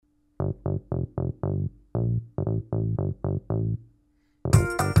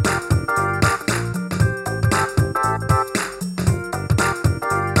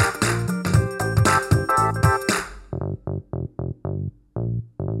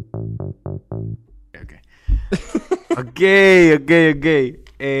Okay. Okay.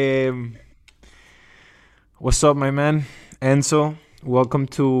 What's up, my man? Enzo, welcome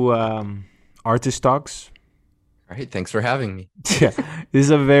to Artist Talks. All right, thanks for having me. Yeah, this is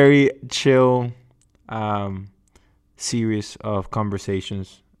a very chill um, series of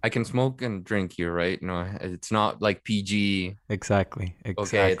conversations. I can smoke and drink here, right? No, it's not like PG. Exactly, Okay,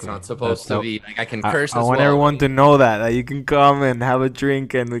 it's exactly. not supposed That's to so. be like I can I curse as want well, everyone right? to know that you can come and have a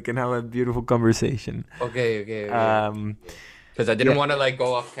drink and we can have a beautiful conversation. Okay. Um, Because I didn't yeah. want to like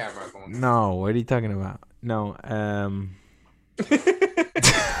go off camera. No, what are you talking about? No.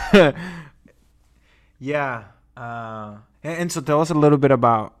 Yeah. And so tell us a little bit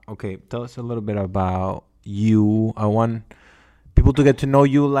about. Okay, tell us a little bit about you. I want people to get to know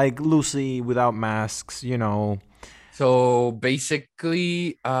you like Lucy without masks. So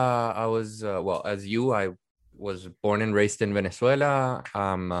basically, I was well, as you, I was born and raised in Venezuela.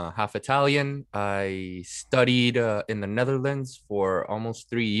 I'm half Italian. I studied in the Netherlands for almost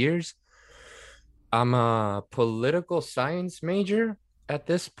 3 years. I'm a political science major at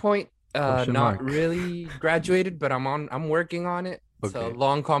this point. Question Not mark. really graduated, but I'm working on it. It's a Okay.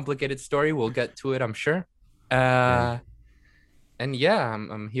 long, complicated story. We'll get to it, I'm sure. Yeah. Uh, and yeah,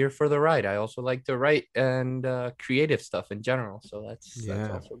 I'm here for the ride. I also like to write and creative stuff in general, so that's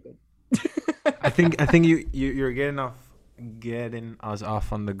Yeah. also good. I think you're getting us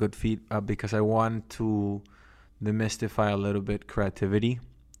off on the good feet because I want to demystify a little bit creativity.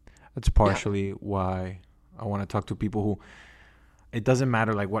 That's Yeah, partially why I want to talk to people who it doesn't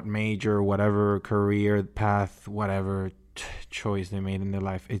matter like what major, whatever career path, whatever choice they made in their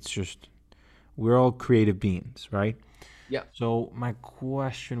life. It's just we're all creative beings, right? yeah. So my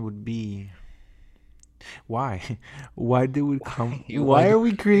question would be, why? Why do we come? Why Why do are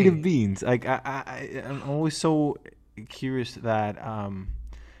we creative we? beings? Like I'm always so curious that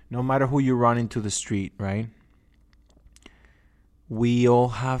no matter who you run into the street, right? We all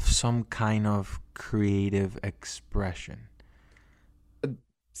have some kind of creative expression.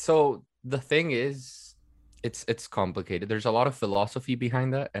 So the thing is, it's complicated. There's a lot of philosophy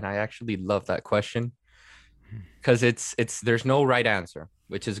behind that, and I actually love that question because it's there's no right answer,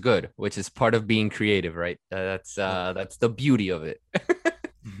 which is good, which is part of being creative, right? That's the beauty of it.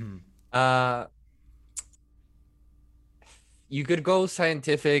 Mm-hmm. uh you could go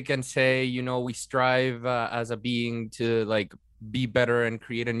scientific and say, we strive as a being to like be better and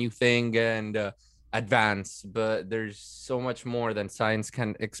create a new thing and advance, but there's so much more than science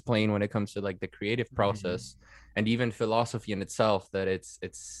can explain when it comes to like the creative Mm-hmm. process and even philosophy in itself, that it's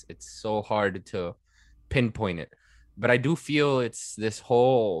so hard to pinpoint it. But I do feel it's this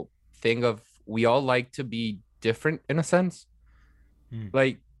whole thing of we all like to be different in a sense.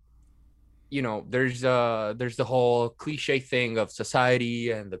 Like, there's the whole cliche thing of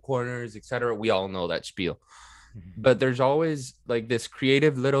society and the corners, etc. We all know that spiel. Mm-hmm. But there's always like this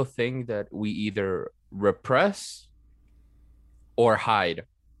creative little thing that we either repress or hide,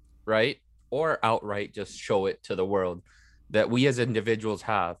 right? Or outright just show it to the world, that we as individuals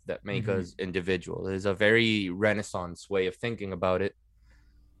have, that make Mm-hmm. us individual. It is a very Renaissance way of thinking about it.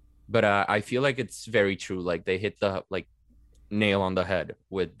 But I feel like it's very true. Like they hit the like nail on the head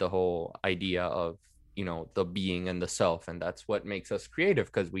with the whole idea of the being and the self, and that's what makes us creative,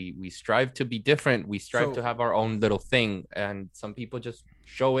 because we strive to be different, we strive to So, have our own little thing, and some people just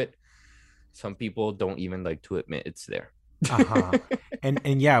show it, some people don't even like to admit it's there. uh-huh.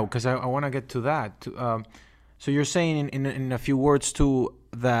 And yeah, because I want to get to that. So you're saying in a few words too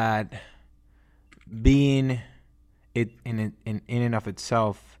that being in and of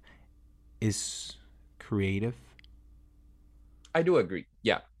itself is creative. I do agree,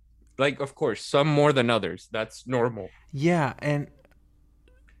 yeah. Like, of course, some more than others, that's normal. Yeah, and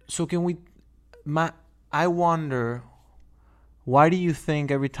so can we? My, I wonder why do you think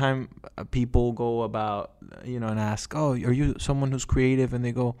every time people go about and ask, "Oh, are you someone who's creative?" and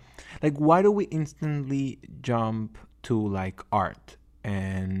they go, like, why do we instantly jump to like art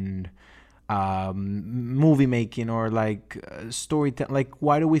and movie making or like storytelling? Like,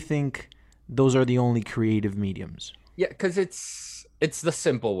 why do we think those are the only creative mediums? Yeah, because it's the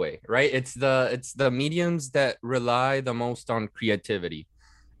simple way, right? It's the mediums that rely the most on creativity.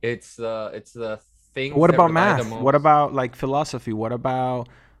 It's the things What that about rely the math? What most. about like philosophy? What about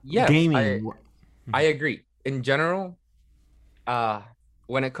Yes, I gaming? I agree. In general, uh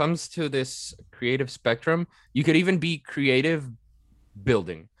when it comes to this creative spectrum, you could even be creative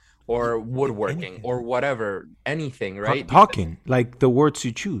building or woodworking Anything. or whatever, anything, right? Because Talking, like the words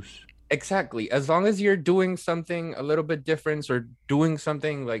you choose. exactly, as long as you're doing something a little bit different or doing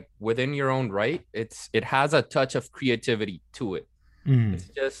something like within your own right, it has a touch of creativity to it. Mm. It's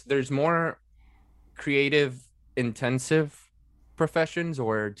just there's more. creative intensive professions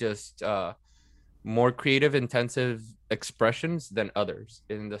or just more creative intensive expressions than others,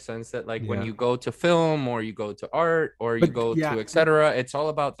 in the sense that like when Yeah. you go to film or you go to art or you But go yeah, to etc., it's all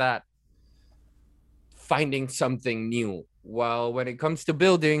about that finding something new. While when it comes to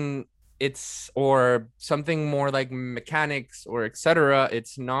building, it's or something more like mechanics or etc.,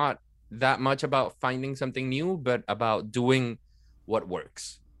 it's not that much about finding something new but about doing what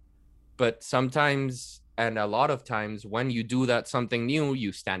works. But sometimes, and a lot of times, when you do that something new,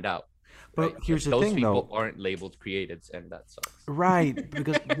 you stand out, but right? But here's the those thing people though. aren't labeled creatives, and that sucks. Right,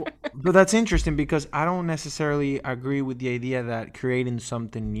 because but that's interesting because I don't necessarily agree with the idea that creating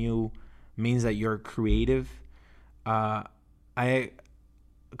something new means that you're creative. Uh, I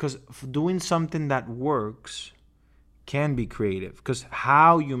because doing something that works can be creative because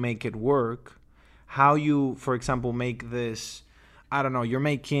how you make it work, how you, for example, make this. I don't know. You're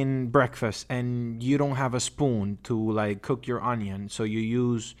making breakfast and you don't have a spoon to like cook your onion, so you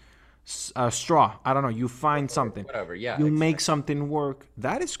use a straw. I don't know. You find Or something. whatever. Yeah, You make exactly. something work.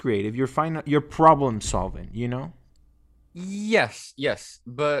 That is creative. You're problem solving. You know. Yes, yes.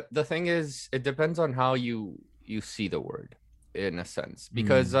 But the thing is, it depends on how you see the word, in a sense.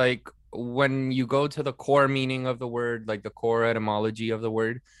 Because Mm. like when you go to the core meaning of the word, like the core etymology of the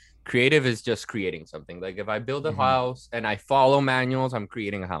word, creative is just creating something. Like if I build a Mm-hmm. house and I follow manuals, I'm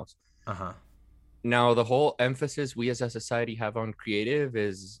creating a house. Uh huh. Now the whole emphasis we as a society have on creative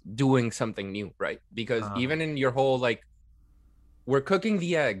is doing something new, right? Because Uh, even in your whole like, we're cooking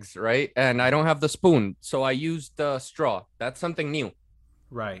the eggs, right? And I don't have the spoon, so I use the straw. That's something new,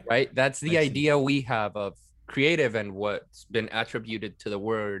 right. right? That's I the see. idea we have of creative and what's been attributed to the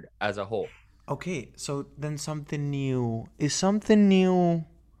word as a whole. Okay, so then something new is something new.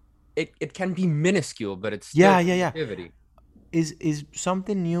 It can be minuscule, but it's still Yeah, yeah, yeah. creativity. Is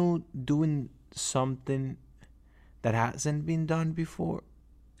something new doing something that hasn't been done before?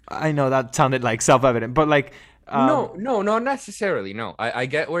 I know that sounded like self-evident, but like, No, no, not necessarily. No, I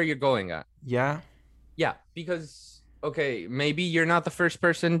get where you're going at. yeah. Yeah, because okay, maybe you're not the first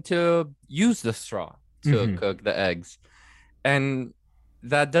person to use the straw to Mm-hmm. cook the eggs. And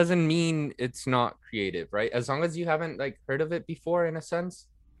that doesn't mean it's not creative, right? As long as you haven't like heard of it before, in a sense.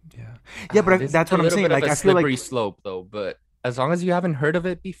 Yeah, yeah, but This is that's a what I'm little saying. bit of Like, a I feel slippery like, slope though, but as long as you haven't heard of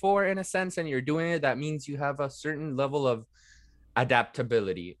it before, in a sense, and you're doing it, that means you have a certain level of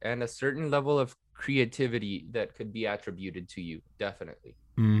adaptability and a certain level of creativity that could be attributed to you, definitely.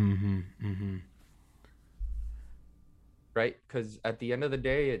 mm-hmm, mm-hmm. Right? Because at the end of the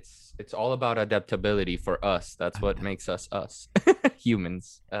day, it's all about adaptability for us. That's what makes us us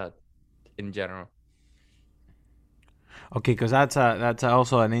humans, in general. Okay, because that's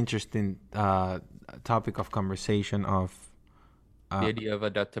also an interesting topic of conversation. Of The uh, idea of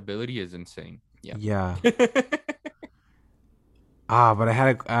adaptability is insane. Yeah. yeah. But I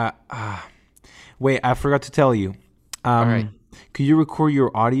had a wait. I forgot to tell you. All right. Could you record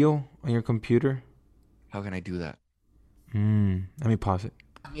your audio on your computer? How can I do that? Let me pause it.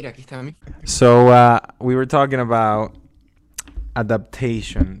 Ah, mira, aquí está mi. So we were talking about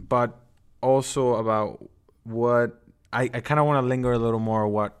adaptation, but also about what I kind of want to linger a little more.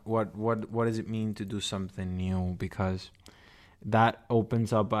 What does it mean to do something new? Because that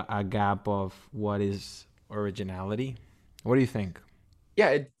opens up a gap of what is originality. What do you think?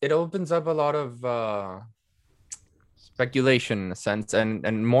 Yeah, it opens up a lot of speculation in a sense,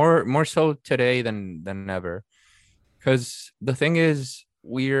 and more so today than ever. Because the thing is,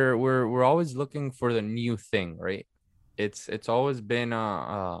 we're always looking for the new thing, right? It's always been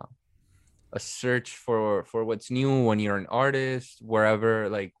a search for what's new when you're an artist, wherever,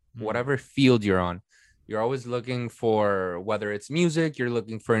 like Mm. whatever field you're on. You're always looking for, whether it's music, you're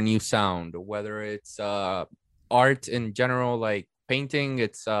looking for a new sound, whether it's art in general, like painting,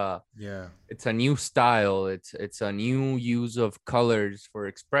 Yeah. it's a new style, it's a new use of colors for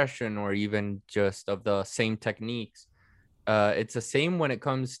expression, or even just of the same techniques. It's the same when it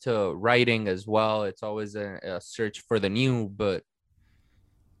comes to writing as well. It's always a search for the new, but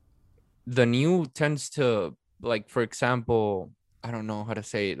the new tends to, like, for example, I don't know how to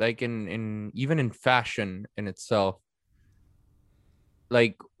say it, like in even in fashion in itself,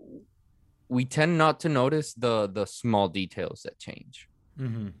 like we tend not to notice the small details that change,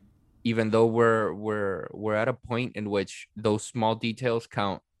 Mm-hmm. even though we're at a point in which those small details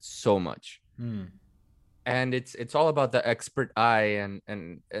count so much. Mm. And it's all about the expert eye,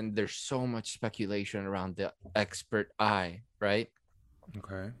 and there's so much speculation around the expert eye, right?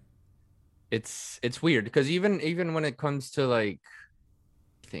 Okay. It's weird because even when it comes to like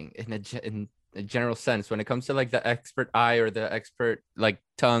thing in a general sense when it comes to like the expert eye or the expert like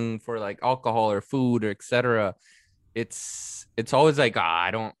tongue for like alcohol or food or etc. It's always like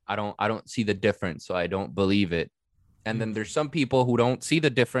I don't see the difference, so I don't believe it. And then there's some people who don't see the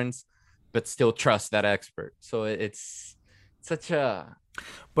difference but still trust that expert. So it's such a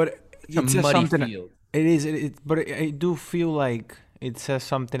But it's a it says muddy something. field. It is. But I do feel like it says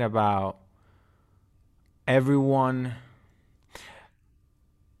something about everyone.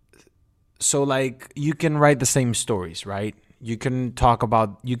 So like you can write the same stories, right? You can talk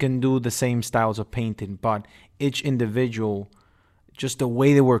about. You can do the same styles of painting, but each individual, just the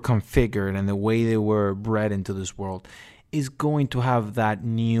way they were configured and the way they were bred into this world, is going to have that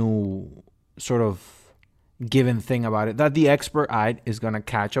new sort of given thing about it that the expert eye is going to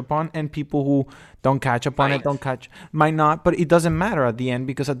catch up on, and people who don't catch up on it Might. don't catch might not, but it doesn't matter at the end,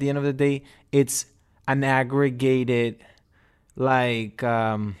 because at the end of the day it's an aggregated like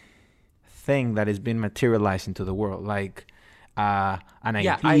thing that has been materialized into the world, like an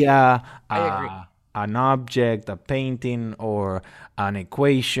Yeah, I idea, I agree. an object, a painting, or an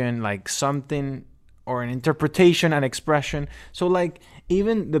equation, like something, or an interpretation, an expression. So like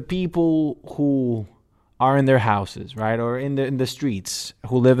even the people who are in their houses, right, or in the streets,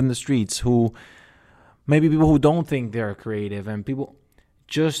 who live in the streets, who maybe people who don't think they're creative, and people,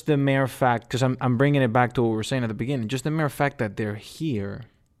 just the mere fact, because I'm bringing it back to what we were saying at the beginning, just the mere fact that they're here,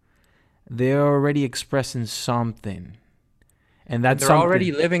 they're already expressing something, and And that's they're already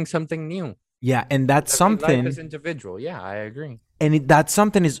something. living something new. Yeah, and that's Every life is something, individual. Yeah, I agree. that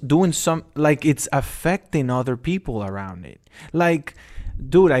something is doing some, like it's affecting other people around it. Like,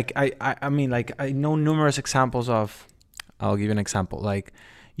 dude, I mean, like I know numerous examples of. I'll give you an example. Like,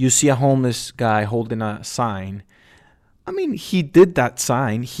 you see a homeless guy holding a sign. I mean, he did that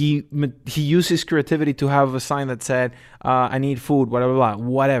sign. He used his creativity to have a sign that said, "I need food," whatever,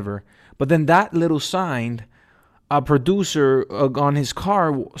 whatever. But then that little sign, a producer on his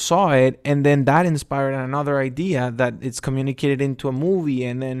car saw it, and then that inspired another idea that it's communicated into a movie,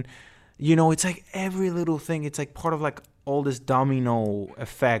 and then it's like every little thing. It's like part of like all this domino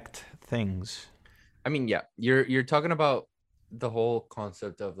effect things. I mean, yeah, you're talking about the whole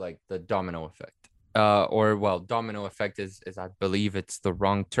concept of like the domino effect. Or well, domino effect is I believe it's the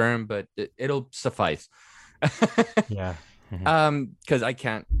wrong term, but it'll suffice. Yeah. Mhm. Because I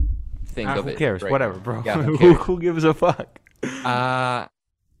can't think of Who it cares? right Whatever, now. bro. Yeah, who who, cares? who gives a fuck? Uh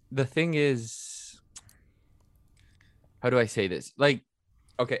the thing is, how do I say this? Like,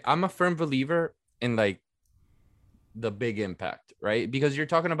 okay, I'm a firm believer in like the big impact, right? Because you're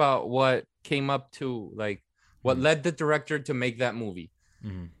talking about what came up to like what Mhm. led the director to make that movie.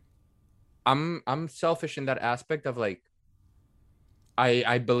 Mhm. I'm selfish in that aspect of like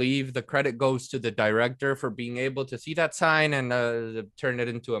I believe the credit goes to the director for being able to see that sign and turn it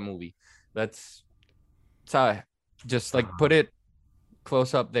into a movie. That's how I just like put Uh-huh. it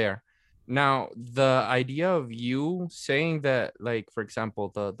close up there. Now, the idea of you saying that, like, for example,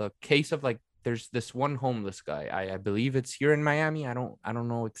 the case of like there's this one homeless guy. I believe it's here in Miami. I don't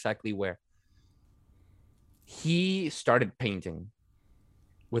know exactly where. He started painting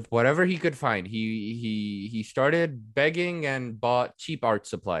with whatever he could find. He started begging and bought cheap art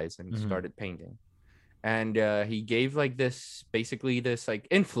supplies and Mhm. started painting. And he gave like this basically this like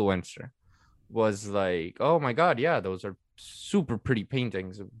influencer was like, oh my god, yeah, those are super pretty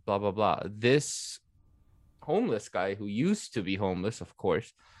paintings, blah blah blah. This homeless guy who used to be homeless, of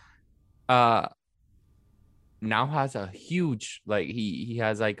course, uh now has a huge like he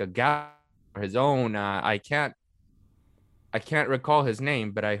has like a gap of his own. I can't recall his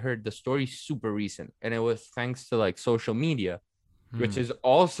name, but I heard the story super recent, and it was thanks to like social media, which Mhm. is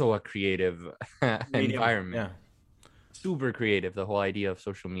also a creative Medium. environment. Yeah. Super creative, the whole idea of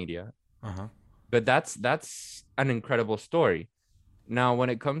social media. Uh-huh. But that's an incredible story. Now, when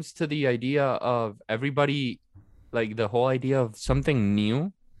it comes to the idea of everybody, like the whole idea of something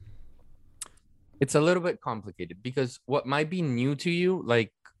new, it's a little bit complicated because what might be new to you,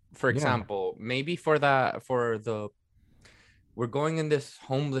 like for Yeah. example, maybe for that, for the we're going in this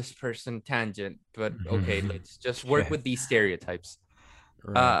homeless person tangent, but okay, let's just work Yeah. with these stereotypes.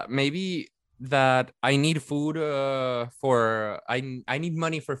 Right. Maybe that I need food for I need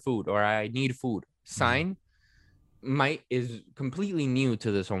money for food or I need food Mhm. sign might is completely new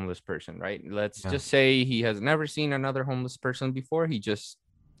to this homeless person, right? Let's Yeah. just say he has never seen another homeless person before. He just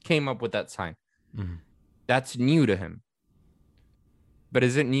came up with that sign. Mhm. That's new to him. But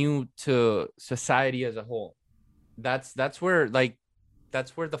is it new to society as a whole? That's where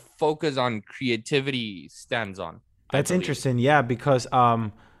the focus on creativity stands on, I That's believe. interesting. Yeah, because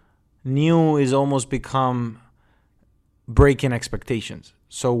new is almost become breaking expectations.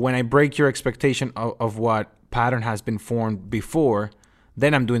 So when I break your expectation of what pattern has been formed before,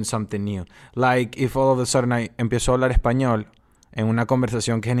 then I'm doing something new. Like if all of a sudden I empiezo a hablar español en una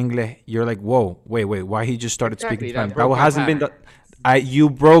conversación que en inglés, you're like, whoa, wait, why he just started speaking Exactly. That Spanish? broke That my hasn't been pattern. you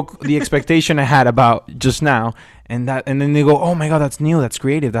broke the expectation I had about just now, and then they go, oh my god, that's new, that's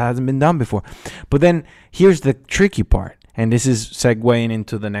creative, that hasn't been done before. But then here's the tricky part, and this is segueing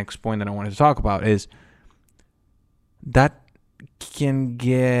into the next point that I wanted to talk about, is that can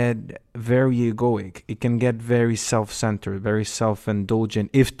get very egoic. It can get very self-centered, very self-indulgent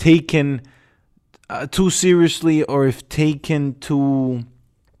if taken too seriously, or if taken too,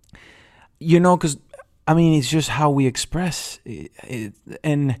 because I mean, it's just how we express it.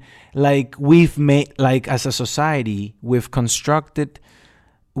 And like we've made, like as a society, we've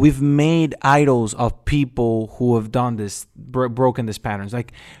made idols of people who have done this, broken these patterns.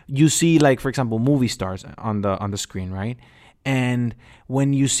 Like you see, like for example, movie stars on the screen, right? And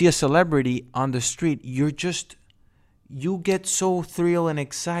when you see a celebrity on the street, you get so thrilled and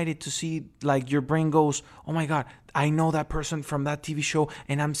excited to see, like your brain goes, oh my god, I know that person from that TV show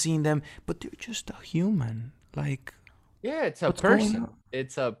and I'm seeing them, but they're just a human. Like, Yeah, it's a what's going person. on?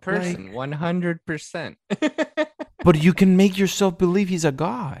 It's a Like, person, 100%. but you can make yourself believe he's a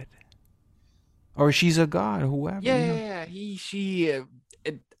god or she's a god, whoever, Yeah, he, she.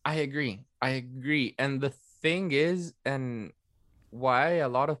 I agree. I agree. And the thing is, and why a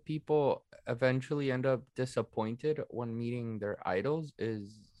lot of people eventually end up disappointed when meeting their idols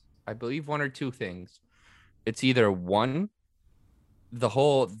is, I believe, one or two things. It's either one, the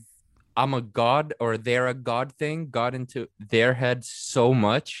whole I'm a god or they're a god thing got into their head so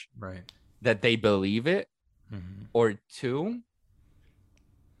much Right. that they believe it, Mm-hmm. or two,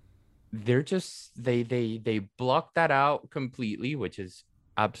 they're just they block that out completely, which is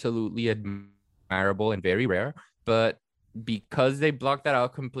absolutely admirable and very rare. But because they block that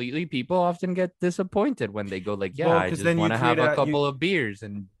out completely, people often get disappointed when they go like, yeah, Well, I because just then you want to create have a a you couple of beers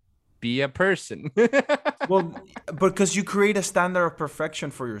and be a person. well, because you create a standard of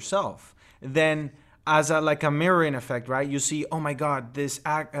perfection for yourself. Then, as a like a mirroring effect, right? You see, oh my God, this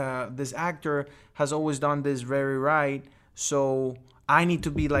actor has always done this very right, so I need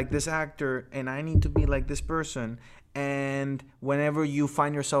to be like this actor, and I need to be like this person. And whenever you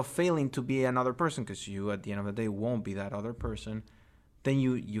find yourself failing to be another person, because you at the end of the day won't be that other person, then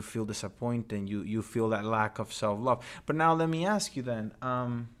you feel disappointed. You feel that lack of self love. But now let me ask you then.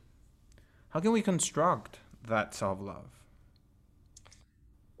 How can we construct that self love?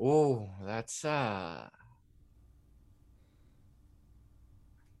 Oh, that's a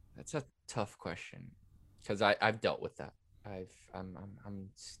tough question, because I've dealt with that. I'm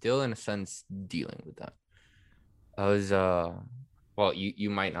still in a sense dealing with that. I was well, you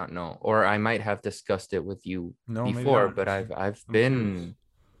might not know, or I might have discussed it with you No, maybe before, not. but I've I'm curious. been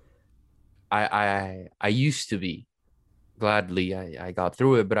I used to be, gladly I got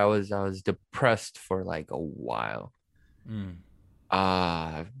through it, but I was depressed for like a while. Mm.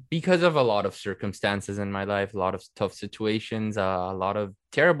 Because of a lot of circumstances in my life, a lot of tough situations, a lot of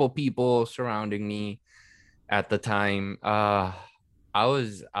terrible people surrounding me at the time. I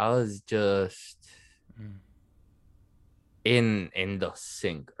was just Mm. in the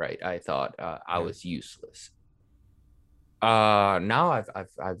sink, right? I thought I Yeah. was useless. Now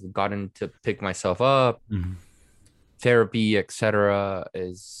I've gotten to pick myself up. Mm-hmm. Therapy, etc.,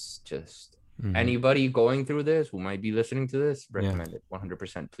 is just, Mm-hmm. anybody going through this who might be listening to this, Yeah. recommend it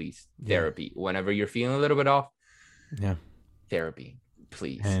 100%. Please, Yeah. therapy. Whenever you're feeling a little bit off, Yeah. therapy,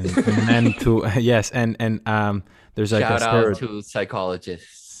 please. And then to yes, and there's like a Shout out stereotype. to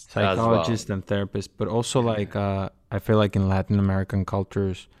psychologists as well. Psychologists and therapists, but also Yeah. like I feel like in Latin American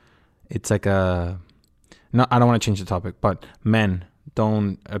cultures, it's like a no. I don't want to change the topic, but men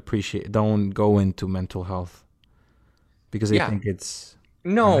don't go into mental health because they Yeah. think it's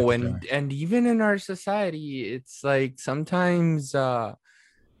No, unnecessary. and even in our society, it's like sometimes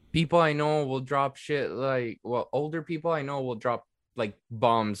people I know will drop shit like, well, older people I know will drop like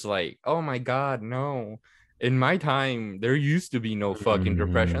bombs like, oh my god, no. In my time, there used to be no fucking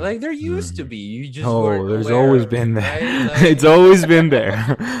depression. Mm, Like there used to mm. be. You just Oh, weren't there's aware always of it, been there. right? It's Like always been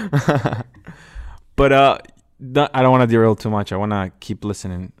there. But I don't want to derail too much. I want to keep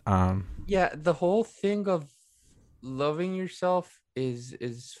listening. yeah, the whole thing of loving yourself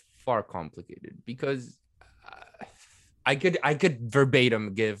is far complicated, because uh, I could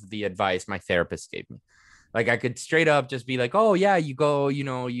verbatim give the advice my therapist gave me. Like I could straight up just be like, oh yeah, you go,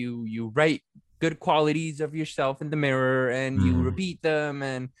 you write good qualities of yourself in the mirror and you Mm, repeat them,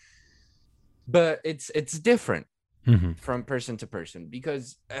 and but it's different mhm. from person to person,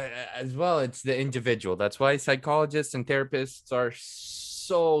 because as well, it's the individual. That's why psychologists and therapists are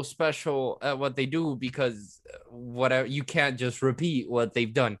so special at what they do because whatever, you can't just repeat what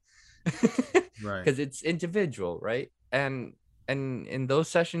they've done Right. because it's individual, right? And in those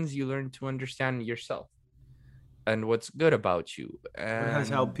sessions you learn to understand yourself and what's good about you. What has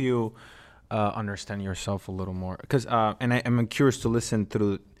And helped you understand yourself a little more? Because and I'm curious to listen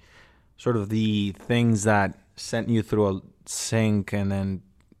through sort of the things that sent you through a sink, and then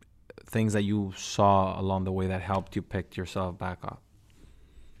things that you saw along the way that helped you pick yourself back up.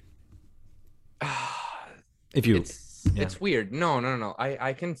 If you, yeah. it's weird. No.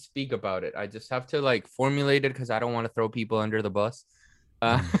 I can speak about it. I just have to like formulate it because I don't want to throw people under the bus.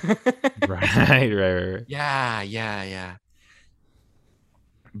 Uh, Right. yeah.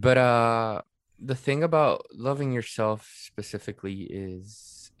 But the thing about loving yourself specifically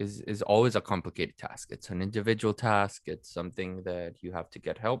is always a complicated task. It's an individual task. It's something that you have to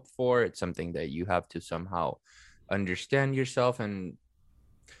get help for. It's something that you have to somehow understand yourself and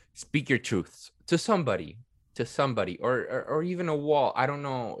speak your truths to somebody, or even a wall. I don't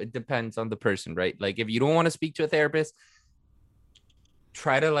know. It depends on the person, right? Like if you don't want to speak to a therapist,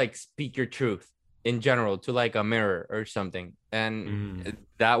 try to like speak your truth in general to like a mirror or something, and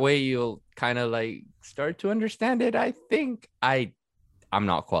that way you'll kind of like start to understand it. I think I'm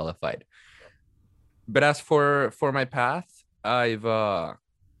not qualified, but as for my path, I've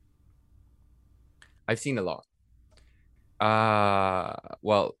seen a lot.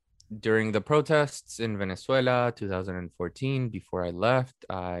 Well, during the protests in Venezuela 2014, before I left,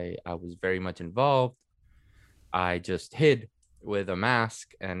 I was very much involved. I just hid with a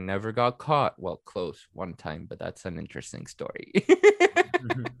mask and never got caught. Well, close one time, but that's an interesting story.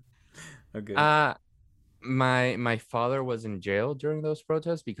 Okay. My father was in jail during those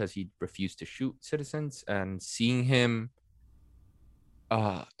protests because he refused to shoot citizens, and seeing him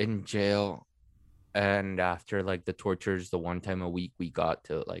in jail, and after like the tortures, the one time a week I got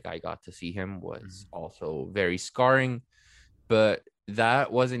to see him, was also very scarring. But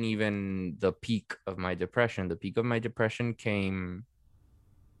that wasn't even the peak of my depression. The peak of my depression came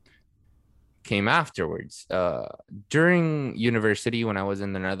afterwards. During university, when I was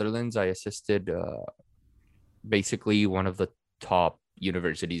in the Netherlands, I assisted basically one of the top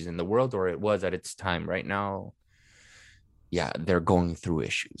universities in the world, or it was at its time. Right now, yeah, they're going through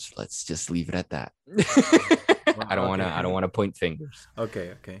issues. Let's just leave it at that. I don't want to point fingers.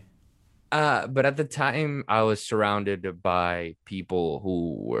 Okay. But at the time, I was surrounded by people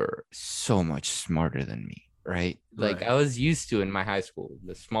who were so much smarter than me, right? Like I was used to in my high school,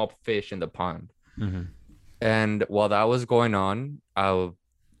 the small fish in the pond. And while that was going on, of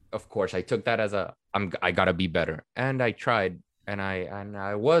course, I took that as I gotta be better, and I tried, and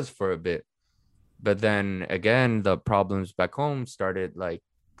I was for a bit, but then again, the problems back home started like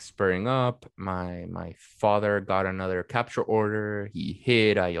spurring up. My father got another capture order. He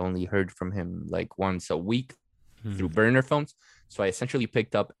hid. I only heard from him like once a week through burner phones. So I essentially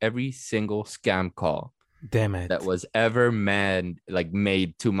picked up every single scam call, damn it, that was ever made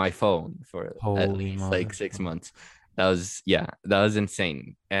to my phone for at least like 6 months. That was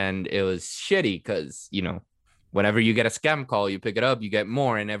insane. And it was shitty because, whenever you get a scam call, you pick it up, you get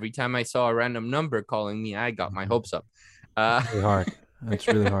more. And every time I saw a random number calling me, I got my hopes up. Really hard. That's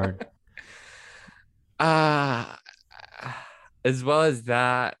really hard. As well as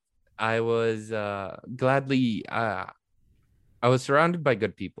that, I was gladly, I was surrounded by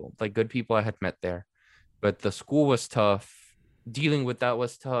good people, like good people I had met there. But the school was tough. Dealing with that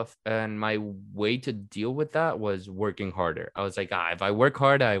was tough. And my way to deal with that was working harder. I was like, if I work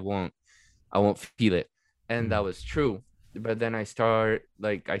hard, I won't feel it. And that was true. But then I started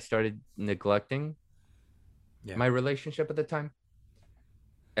neglecting my relationship at the time.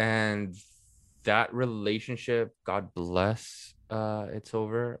 And that relationship, God bless, it's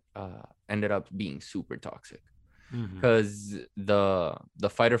over, ended up being super toxic. Because the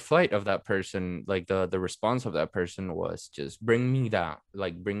fight or flight of that person, like the response of that person, was just bring me down,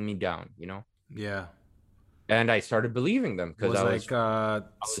 Yeah. And I started believing them because I was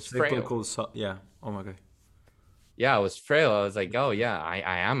cyclical. frail. Oh my god. Yeah, I was frail. I was like, oh yeah,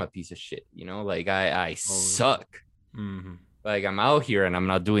 I am a piece of shit, like I suck. Like I'm out here and I'm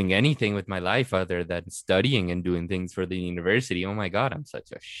not doing anything with my life other than studying and doing things for the university. Oh my god, I'm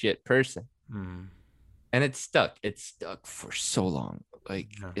such a shit person. And it stuck for so long. Like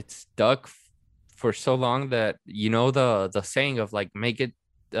it stuck for so long that, the saying of like, make it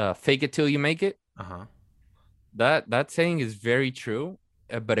fake it till you make it. That saying is very true,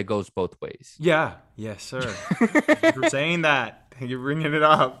 but it goes both ways. Yeah. Yes, sir. Thank you for saying that. Thank you for bringing it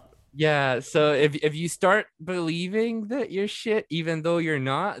up. Yeah, so if you start believing that you're shit, even though you're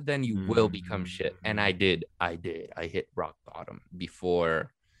not, then you will become shit. And Mm. I did. I hit rock bottom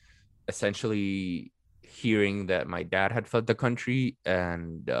before essentially hearing that my dad had fled the country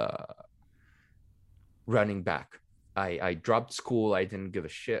and running back. I dropped school. I didn't give a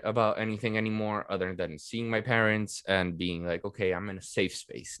shit about anything anymore other than seeing my parents and being like, okay, I'm in a safe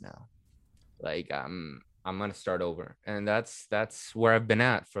space now. Like I'm gonna start over. And that's where I've been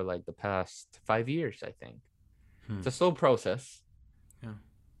at for like the past 5 years, I think. Hmm. It's a slow process. Yeah.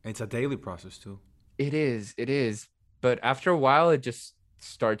 It's a daily process too. It is. But after a while, it just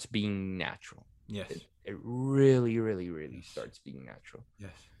starts being natural. Yes. It really, really, really Yes. starts being natural.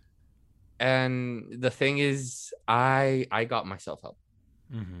 Yes. And the thing is, I got myself help,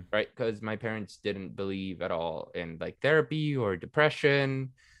 Mm-hmm. right? Because my parents didn't believe at all in like therapy or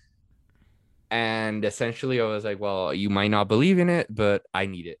depression. And essentially I was like, well, you might not believe in it, but I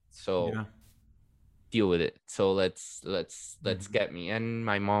need it. So Yeah. deal with it. So let's Mm-hmm. get me. And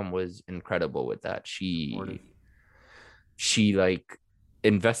my mom was incredible with that. Supportive. She like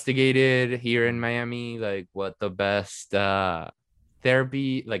investigated here in Mm. Miami like what the best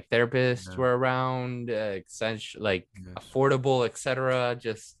therapy like therapists Yeah. were around, like Yes. affordable, etc.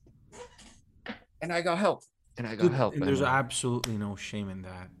 Just and I got help. And I got Dude, help and there's and absolutely no shame in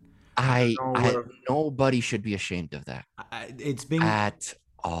that. I don't I know I where nobody should be ashamed of that it's been. at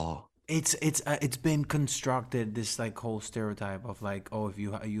all. It's been constructed this like whole stereotype of like, oh, if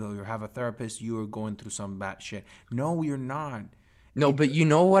you have a therapist, you are going through some bad shit. No, you're not. No, It but you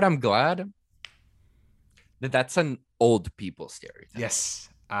know what? I'm glad that that's an old people stereotype. yes.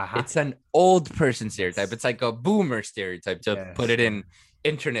 Uh-huh. It's an old person stereotype. Yes. It's like a boomer stereotype to put Yes. it in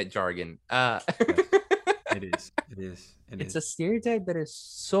internet jargon. Yes. It is. It is. It It's is. a stereotype that is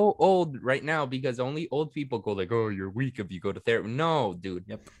so old right now because only old people go like, "Oh, you're weak if you go to therapy." No, dude,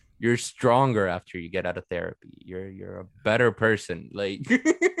 Yep. you're stronger after you get out of therapy. You're a better person. Like,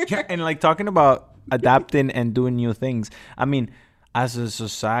 Yeah, and like talking about adapting and doing new things. I mean, as a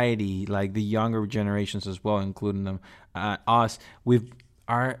society, like the younger generations as well, including them, us, we've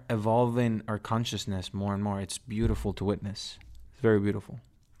are evolving our consciousness more and more. It's beautiful to witness. It's very beautiful.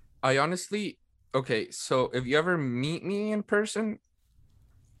 I honestly, okay, so if you ever meet me in person,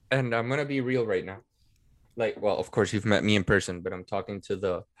 and I'm gonna be real right now. Like, well, of course you've met me in person, but I'm talking to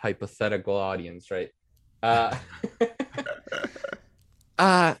the hypothetical audience, right? Uh,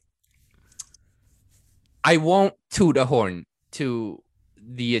 uh, I won't toot a horn to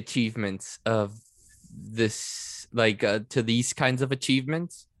the achievements of this, like, to these kinds of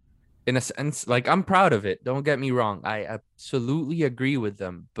achievements. In a sense, like I'm proud of it. Don't get me wrong. I absolutely agree with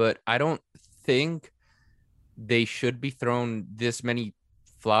them, but I don't think they should be thrown this many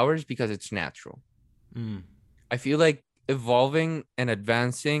flowers because it's natural. Mm, I feel like evolving and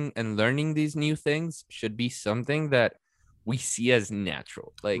advancing and learning these new things should be something that we see as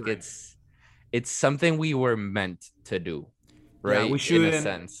natural. Like right. it's something we were meant to do, Yeah, right? we In a shouldn't.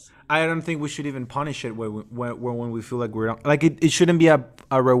 sense. I don't think we should even punish it when we feel like we're not, like it shouldn't be a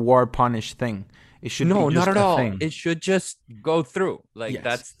reward punish thing. It should be No, not just at a all. thing. It should just go through. Like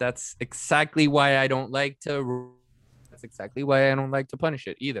Yes. that's exactly why I don't like to that's exactly why I don't like to punish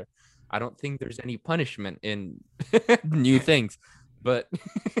it either. I don't think there's any punishment in new things. But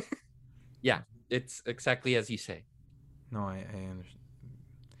yeah, it's exactly as you say. No, I understand.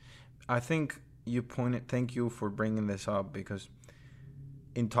 I think you pointed. Thank you for bringing this up because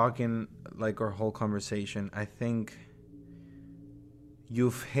in talking like our whole conversation, I think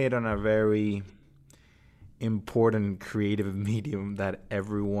you've hit on a very important creative medium that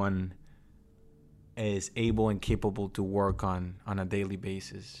everyone is able and capable to work on a daily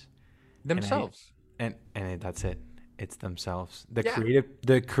basis. And I Themselves. that's it. It's themselves. Yeah.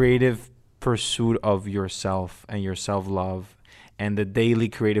 The creative pursuit of yourself and your self-love and the daily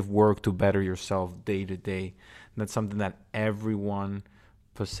creative work to better yourself day to day. That's something that everyone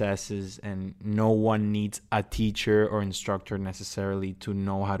possesses and no one needs a teacher or instructor necessarily to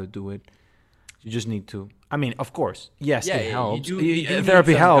know how to do it. You just need to. I mean, of course, yes, Yeah, it yeah, helps. you do need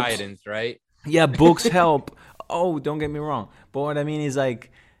Therapy some helps. guidance, right? Yeah, books help. Oh, don't get me wrong. But what I mean is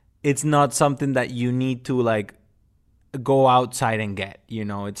like it's not something that you need to like go outside and get,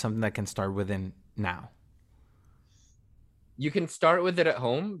 it's something that can start within now. You can start with it at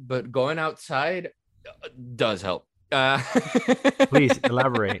home, but going outside does help. Please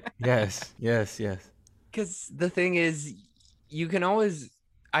elaborate. Yes, yes, yes. Because the thing is, you can always.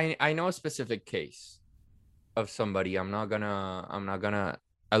 I know a specific case of somebody. I'm not gonna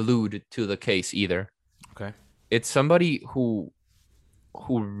allude to the case either. Okay. It's somebody who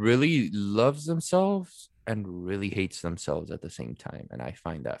really loves themselves and really hates themselves at the same time. And I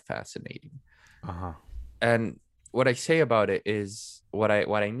find that fascinating. Uh-huh. And what I say about it is what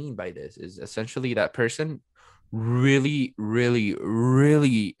I mean by this is essentially that person really, really,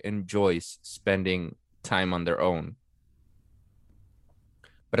 really enjoys spending time on their own,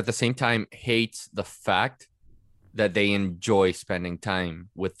 but at the same time hates the fact that they enjoy spending time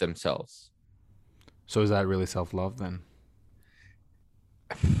with themselves. So is that really self-love then?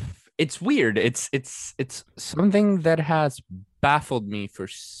 It's weird. It's something that has baffled me for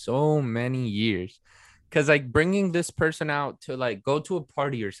so many years. Cause like bringing this person out to like go to a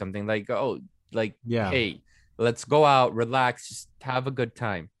party or something, like, oh, like, Yeah. hey, let's go out, relax, just have a good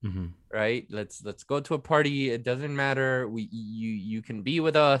time. Mm-hmm. Right? Let's go to a party. It doesn't matter. You can be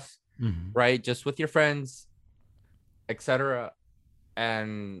with us, Mm-hmm. right? Just with your friends, etc.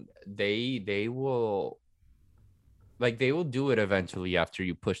 And they will do it eventually after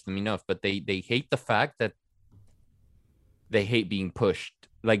you push them enough, but they hate the fact that they hate being pushed.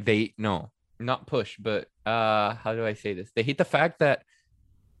 Like they no, not push, but how do I say this? They hate the fact that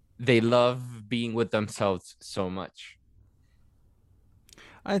they love being with themselves so much.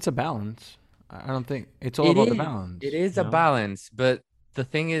 It's a balance. I don't think it's all It about the is. It balance, is you a know? balance, but the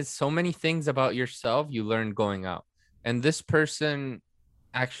thing is, so many things about yourself you learn going out. And this person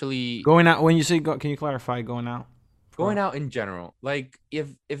actually Going out, when you say go, can you clarify going out going for? out in general. Like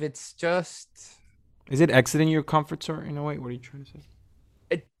if it's just Is it exiting your comfort zone in a way? What are you trying to say?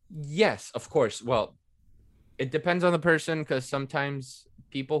 it, yes, of course. Well, it depends on the person because sometimes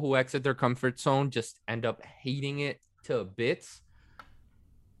people who exit their comfort zone just end up hating it to bits.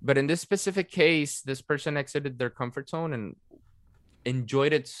 But in this specific case, this person exited their comfort zone and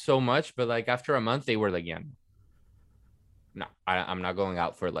enjoyed it so much. But like after a month, they were like, yeah, no, I'm not going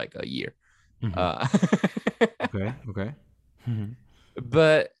out for like a year. Mm-hmm. Uh, Okay. Okay. Mm-hmm.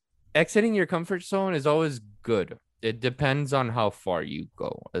 but exiting your comfort zone is always good. It depends on how far you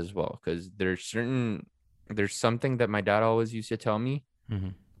go as well. Because there's something that my dad always used to tell me, Mm-hmm.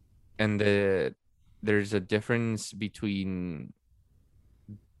 and there's a difference between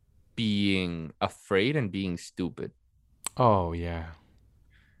being afraid and being stupid. Oh yeah.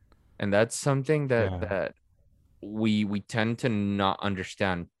 And that's something that Yeah. that we tend to not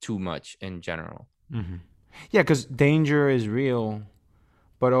understand too much in general. Mm-hmm. Yeah, because danger is real,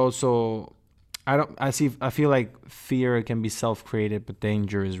 but also, I don't. I see. I feel like fear can be self-created, but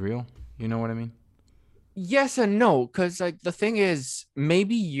danger is real. You know what I mean? Yes and no, because like the thing is,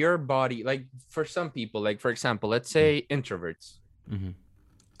 maybe your body, like for some people, like for example, let's say introverts. Mm-hmm.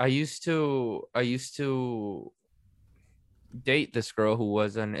 I used to date this girl who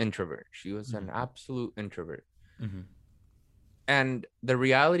was an introvert. She was an absolute introvert. Mm-hmm. And the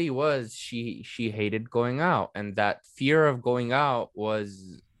reality was she hated going out, and that fear of going out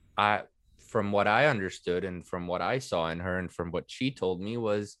was, I from what I understood and from what I saw in her and from what she told me,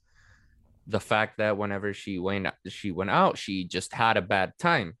 was the fact that whenever she went out, she just had a bad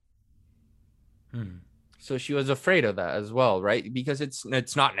time. Mm-hmm. So she was afraid of that as well, right? Because it's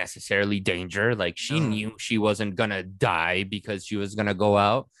not necessarily danger. Like she No, knew she wasn't gonna die because she was gonna go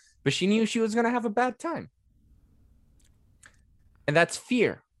out, but she knew she was gonna have a bad time. And that's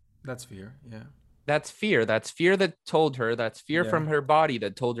fear. that's fear. Yeah. That's fear. That's fear that told her, that's fear Yeah. from her body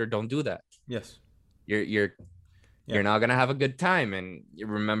that told her don't do that. Yes. You're Yeah. you're not gonna have a good time. And you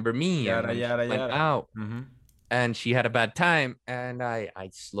remember me, and Yada when she yada went yada. out Mm-hmm. and she had a bad time, and I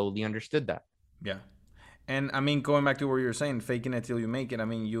slowly understood that. Yeah. And I mean, going back to what you were saying, faking it till you make it. I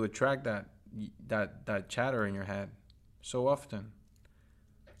mean, you attract that chatter in your head so often.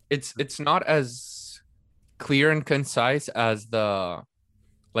 It's not as clear and concise as the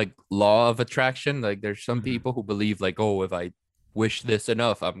like law of attraction. Like there's some Mm-hmm. people who believe like, oh, if I wish this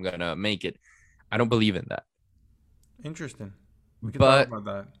enough, I'm gonna make it. I don't believe in that. Interesting. We could talk But about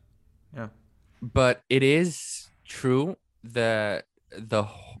that. Yeah. but it is true that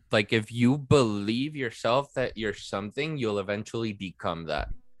like if you believe yourself that you're something, you'll eventually become that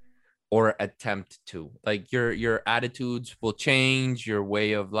or attempt to. Like your attitudes will change, your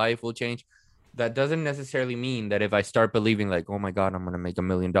way of life will change. That doesn't necessarily mean that if I start believing like, oh my God, I'm gonna make $1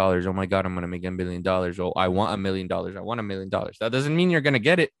 million. Oh my God, I'm gonna make $1 million. Oh, I want $1 million. I want $1 million. That doesn't mean you're gonna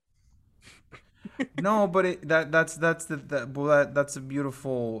get it. No, but that's well, that's a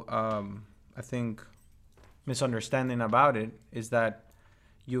beautiful I think misunderstanding about it is that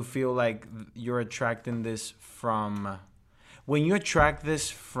you feel like you're attracting this from when you attract this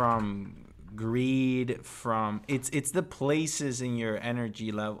from greed from it's the places in your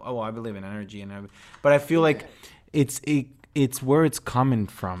energy level. Oh, I believe in energy and everything, but I feel like it's it's where it's coming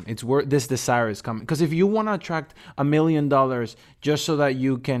from. It's where this desire is coming. Because if you want to attract $1 million just so that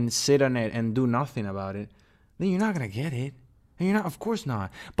you can sit on it and do nothing about it, then you're not gonna get it. And you're not, of course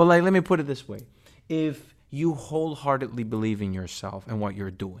not. But like, let me put it this way: if you wholeheartedly believe in yourself and what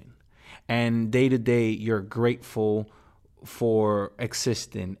you're doing, and day to day you're grateful for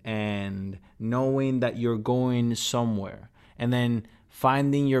existing and knowing that you're going somewhere, and then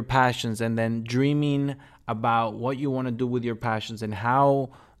finding your passions and then dreaming about what you want to do with your passions and how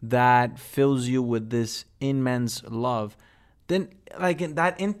that fills you with this immense love, then like in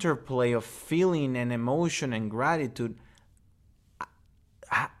that interplay of feeling and emotion and gratitude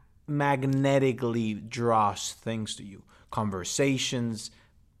magnetically draws things to you, conversations,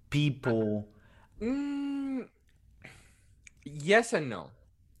 people. Mm, yes and no.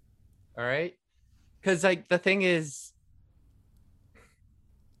 All right. Because like the thing is,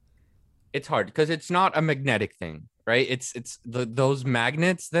 it's hard because it's not a magnetic thing, right? It's those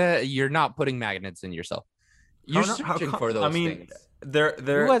magnets that you're not putting magnets in yourself. How You're not? How searching come? for I those mean, things. You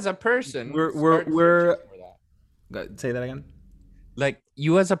they're as a person we're we're start searching we're. for that. Say that again. Like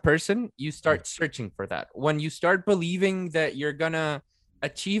you as a person, you Yeah. start searching for that. When you start believing that you're gonna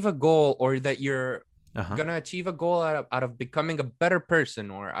achieve a goal or that you're Uh huh. gonna achieve a goal out of becoming a better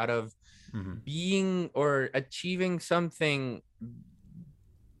person or out of Mm-hmm. being or achieving something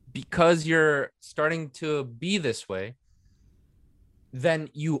because you're starting to be this way, then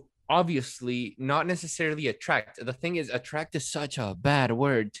you obviously not necessarily attract. The thing is, attract is such a bad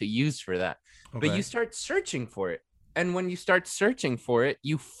word to use for that, but you Okay. start searching for it. And when you start searching for it,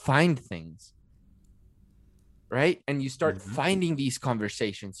 you find things, right? And you start Mm-hmm. finding these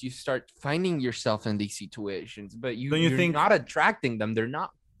conversations, you start finding yourself in these situations, but Don't you you're think? not attracting them. They're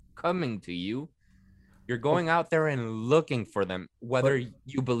not coming to you. You're Oh, going out there and looking for them, whether but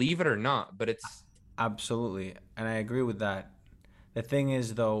you believe it or not. But it's absolutely, and I agree with that. The thing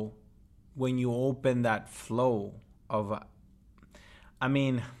is, though, when you open that flow of, I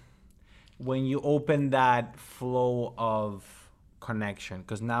mean, when you open that flow of connection,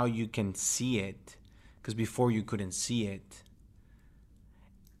 because now you can see it, because before you couldn't see it.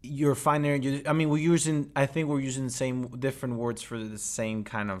 You're finding. I mean, we're using. I think we're using the same different words for the same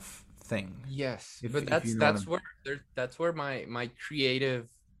kind of thing. yes, If but if that's you know what that's I'm. where that's where my creative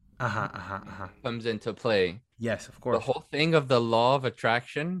Uh huh. Uh huh. Uh huh. comes into play. Yes, of The course. whole thing of the law of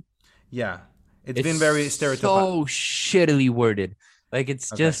attraction Yeah, it's is been very stereotypical. so shittily worded. Like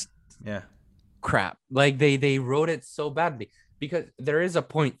it's Okay. just Yeah. crap. Like they wrote it so badly because there is a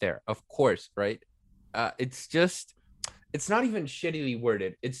point there, of course, right? It's just it's not even shittily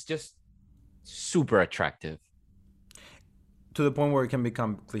worded. It's just super attractive. To the point where it can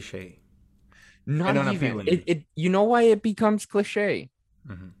become cliche and Not even unappealing. it. You know why it becomes cliche?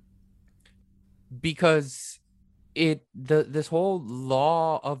 Hmm. Because this whole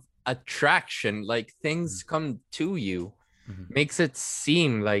law of attraction, like things come to you, Hmm. makes it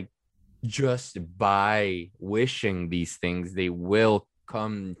seem like just by wishing these things, they will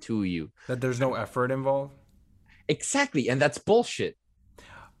come to you. That there's no effort involved. Exactly. And that's bullshit.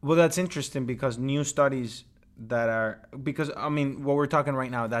 Well, that's interesting because new studies that are because I mean what we're talking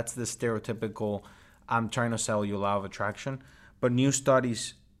right now that's the stereotypical. I'm trying to sell you law of attraction, but new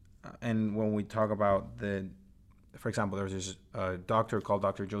studies, and when we talk about the, for example, there's this doctor called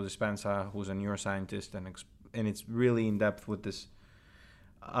Dr. Joe Dispenza who's a neuroscientist and it's really in depth with this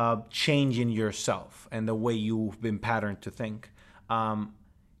changing yourself and the way you've been patterned to think. Um,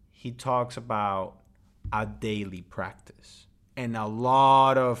 he talks about a daily practice. And a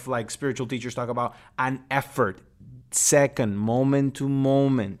lot of like spiritual teachers talk about an effort, second, moment to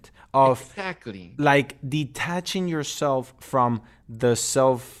moment of Exactly. like detaching yourself from the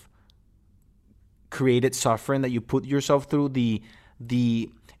self created suffering that you put yourself through, the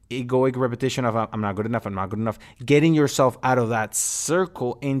egoic repetition of I'm not good enough, I'm not good enough, getting yourself out of that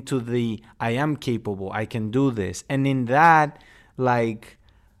circle into the I am capable, I can do this. And in that like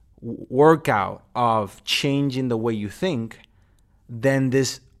workout of changing the way you think, then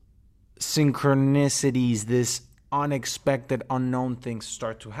this synchronicities, this unexpected unknown things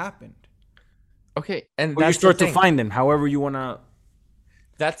start to happen. Okay. And Or you that's the start to thing. find them, however you want to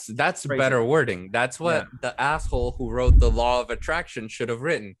That's phrase it. better wording. That's Yeah. what the asshole who wrote the law of attraction should have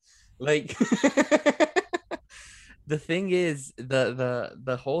written. Like the thing is,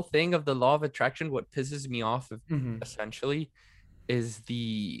 the whole thing of the law of attraction, what pisses me off of, Mm-hmm. essentially, is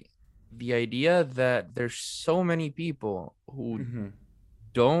the idea that there's so many people who Mm-hmm.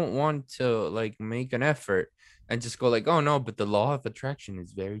 don't want to like make an effort and just go like, oh no, but the law of attraction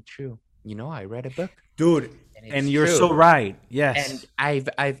is very true. You know, I read a book. dude. And And it's you're true. so right. And Yes.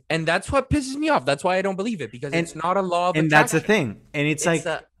 and that's what pisses me off. That's why I don't believe it, because it's And not a law of and that's the attraction. thing. And it's It's like,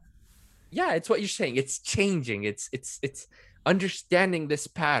 a Yeah, it's what you're saying. It's changing. It's understanding this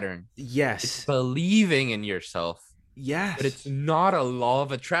pattern. It's yes. believing in yourself. But it's Yes. not a law of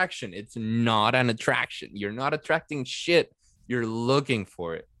attraction. It's not an attraction. You're not attracting shit. You're looking for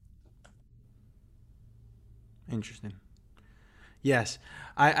it. Interesting. Yes.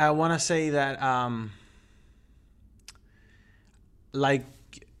 I want to say that like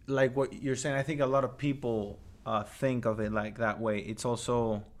like what you're saying, I think a lot of people think of it like that way. It's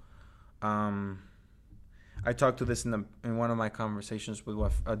also um I talked to this in one of my conversations with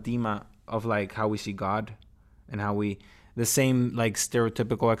Dima, of like how we see God, and how we the same like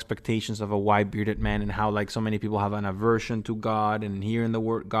stereotypical expectations of a white bearded man, and how like so many people have an aversion to God and hearing the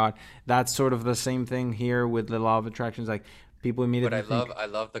word God. That's sort of the same thing here with the law of attractions. Like people But immediately think, I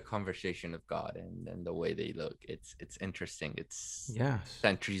love the conversation of God and the way they look. It's interesting. It's yes,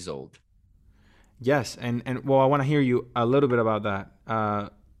 centuries old. yes, and well, I want to hear you a little bit about that,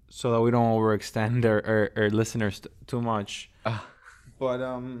 so that we don't overextend our listeners too much. Ah, But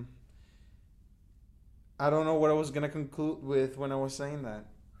I don't know what I was gonna conclude with when I was saying that.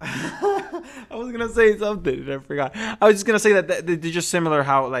 I was gonna say something and I forgot. I was just gonna say that they're just similar.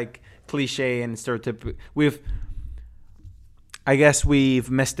 How like cliche and stereotypical. I guess we've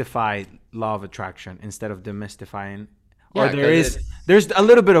mystified law of attraction instead of demystifying. Or yeah, because there's a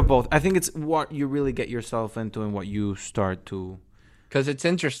little bit of both. I think it's what you really get yourself into and what you start to. it's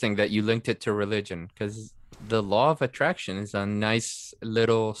interesting that you linked it to religion, because the law of attraction is a nice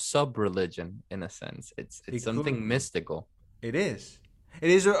little sub-religion in a sense. It's It could something be. mystical. It is. It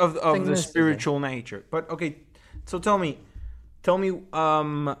is of Something the mystical. spiritual nature. But okay, so tell me,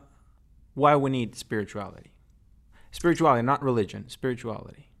 why we need spirituality. Spirituality, not religion.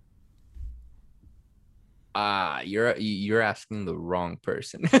 Spirituality. You're asking the wrong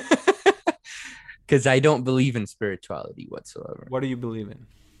person. Because I don't believe in spirituality whatsoever. What do you believe in?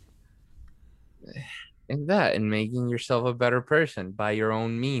 In that, in making yourself a better person by your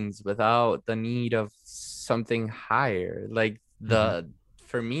own means without the need of something higher. Like Mm-hmm.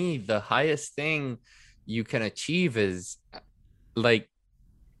 for me, the highest thing you can achieve is like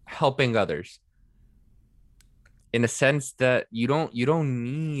helping others, in a sense that you don't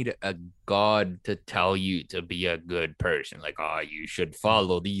need a god to tell you to be a good person. Like, oh, you should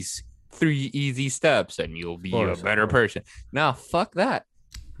follow these 3 easy steps and you'll Of be a course, of better course. person. Now, fuck that.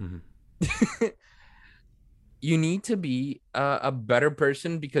 Mm-hmm. You need to be a better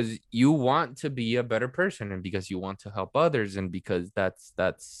person because you want to be a better person, and because you want to help others, and because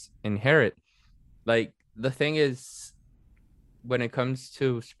that's inherent. Like, the thing is, when it comes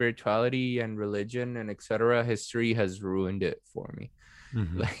to spirituality and religion and etc., history has ruined it for me.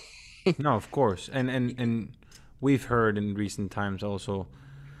 Mm-hmm. Like, No, of course, and we've heard in recent times also,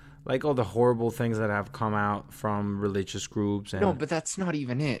 like all the horrible things that have come out from religious groups no, and. but that's not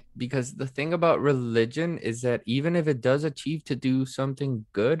even it. Because the thing about religion is that even if it does achieve to do something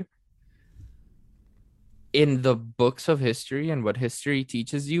good, in the books of history and what history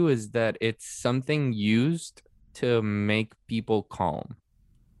teaches you is that it's something used to make people calm,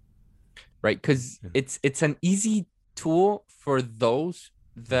 right? Because it's an easy tool for those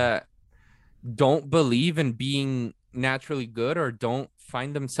that don't believe in being naturally good, or don't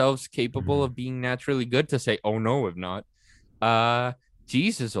find themselves capable Mhm. of being naturally good, to say, oh no, if not, uh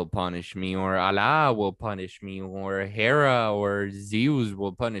Jesus will punish me, or Allah will punish me, or Hera or Zeus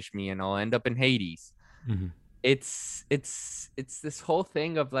will punish me, and I'll end up in Hades. Mhm. It's this whole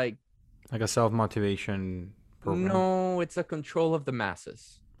thing of like, Like a self motivation program. no, it's a control of the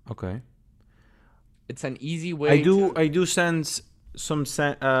masses. Okay. It's an easy I way do to. I do sense some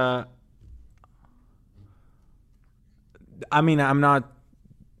I mean, I'm not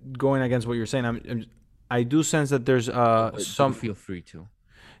going against what you're saying. I do sense that there's Oh, but do some. feel free to.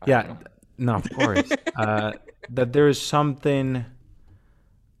 I don't Yeah, know. no, of course. That there is something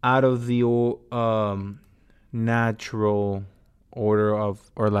out of the natural order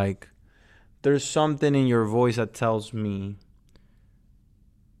of, or like there's something in your voice that tells me,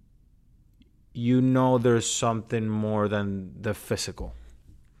 there's something more than the physical.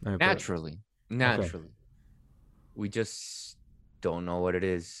 Let me put it. Naturally, Okay. naturally, we just don't know what it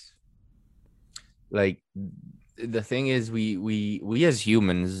is. Like, the thing is, we as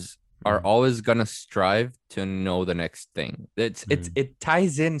humans are Mhm. always gonna strive to know the next thing. Mhm. It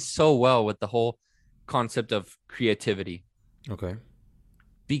ties in so well with the whole concept of creativity, Okay.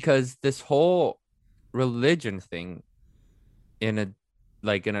 because this whole religion thing, in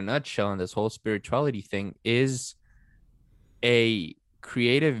a nutshell, and this whole spirituality thing is a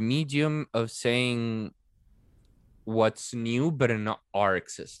creative medium of saying what's new, but in our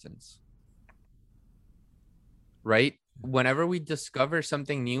existence, right? Whenever we discover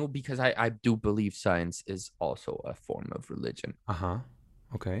something new, because I do believe science is also a form of religion, Uh-huh.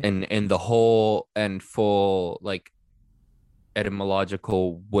 Okay. and in the whole and full like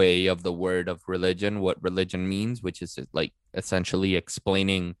etymological way of the word of religion, what religion means, which is like essentially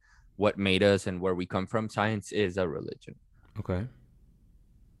explaining what made us and where we come from. Science is a religion. Okay.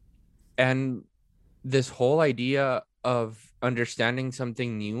 And this whole idea of understanding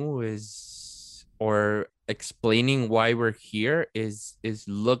something new is, or explaining why we're here, is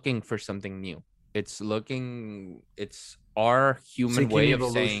looking for something new. It's our human Seeking way of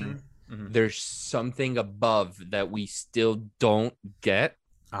saying evolution. Mm-hmm. there's something above that we still don't get,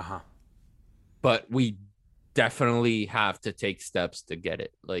 Uh-huh. but we definitely have to take steps to get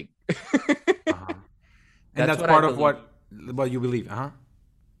it. Like Uh-huh. And that's that's what I part of believe. what you believe, uh-huh.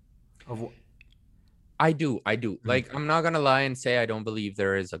 Of what? I do. Mm-hmm. Like, I'm not gonna lie and say I don't believe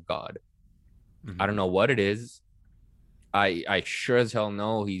there is a God. I Mm-hmm. don't know what it is. I sure as hell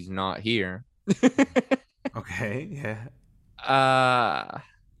know he's not here. Okay. Yeah. uh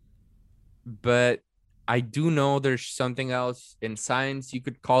but I do know there's something else in science. You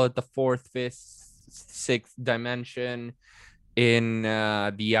could call it the fourth, fifth, sixth dimension. In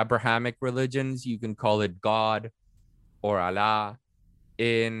the Abrahamic religions, you can call it God or Allah.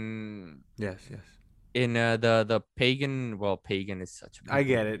 In Yes. Yes. the pagan, well, pagan is such a I big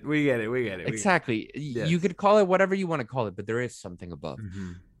get word. it. We get it. We get it. We get it. Exactly. Yes. You could call it whatever you want to call it, but there is something above.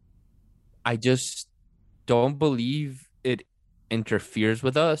 Mm-hmm. I just don't believe it interferes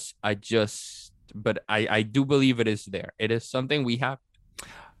with us. But I do believe it is there. It is something we haven't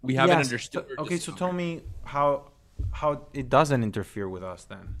Yes. understood or Okay. So tell discovered. me how it doesn't interfere with us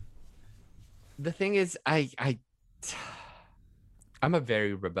then. The thing is, I'm a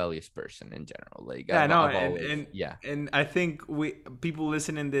very rebellious person in general. Like Yeah. No. I've And always, and yeah. and I think we people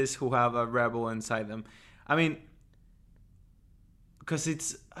listening this who have a rebel inside them. I mean, because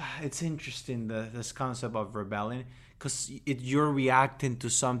it's interesting this concept of rebellion because you're reacting to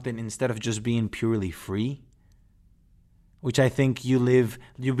something instead of just being purely free, which I think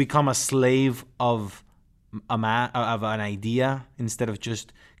you become a slave of of an idea instead of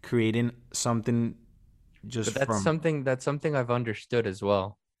just creating something just But that's from. something I've understood as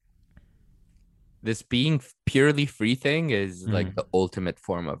well. This being purely free thing is like Mhm. the ultimate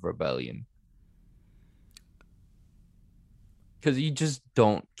form of rebellion because you just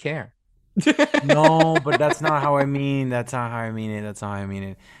don't care. No, but that's not how I mean. That's not how I mean it. That's not how I mean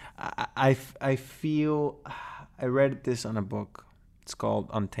it. I feel I read this on a book. It's called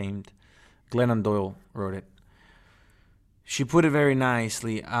Untamed. Glennon Doyle wrote it. She put it very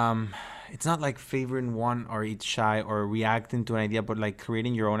nicely. It's not like favoring one or each shy or reacting to an idea, but like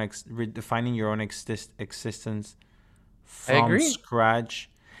creating your own, redefining your own existence I from agree. scratch.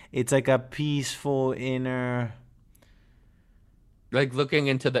 It's like a peaceful inner. Like looking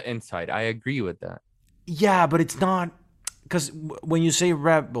into the inside. I agree with that. Yeah, but it's not because when you say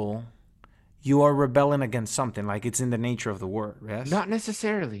rebel, you are rebelling against something. Like it's in the nature of the word. Yes, Not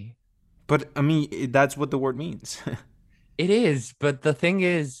necessarily. but I mean that's what the word means. It is, but the thing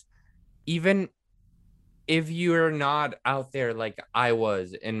is, even if you're not out there like I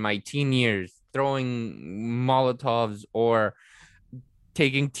was in my teen years, throwing Molotovs or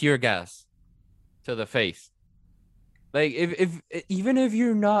taking tear gas to the face, like if even if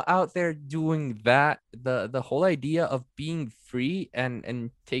you're not out there doing that, the whole idea of being free and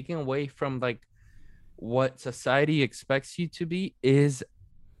taking away from like what society expects you to be is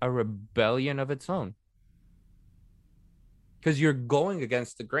a rebellion of its own, because you're going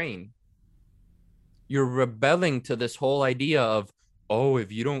against the grain. You're rebelling to this whole idea of, oh,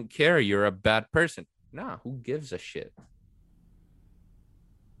 if you don't care, you're a bad person. Nah, who gives a shit?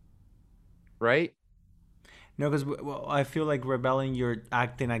 Right? No, because well, I feel like rebelling, you're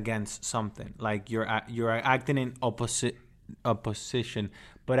acting against something. Like you're acting in opposition.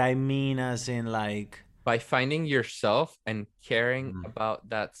 But I mean, as in like. By finding yourself and caring Mhm. about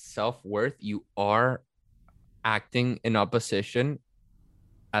that self-worth, you are acting in opposition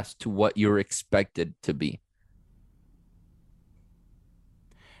as to what you're expected to be.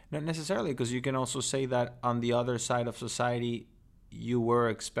 Not necessarily, because you can also say that on the other side of society, you were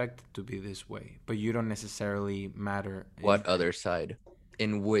expected to be this way, but you don't necessarily matter. What other side?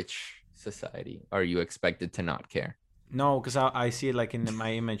 In which society are you expected to not care? No, because I see it like in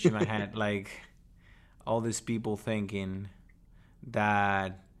my image in my head, like all these people thinking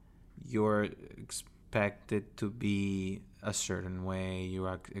that you're expected to be a certain way, you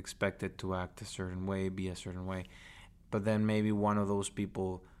are expected to act a certain way, be a certain way. but then maybe one of those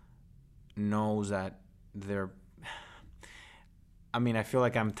people knows that they're. I mean, I feel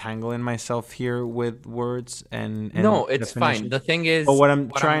like I'm tangling myself here with words and No, it's fine. definitions. The thing But is, what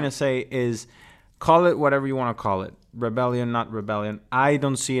I'm trying to say is, call it whatever you want to call it. Rebellion, not rebellion. I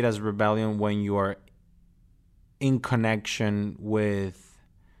don't see it as rebellion when you are in connection with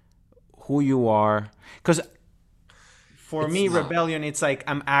who you are. Because for it's me, not. rebellion, it's like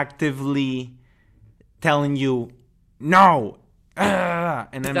I'm actively telling you no,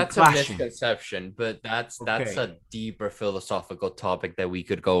 and then That's a clashing. misconception, but that's Okay. a deeper philosophical topic that we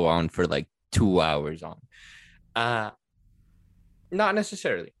could go on for like 2 hours on. Not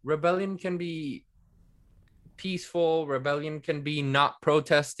necessarily. Rebellion can be peaceful. Rebellion can be not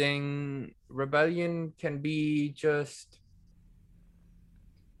protesting. Rebellion can be just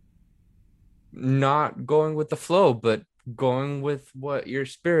not going with the flow, but going with what your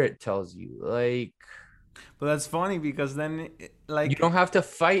spirit tells you. Like, But that's funny because then, you like, don't have to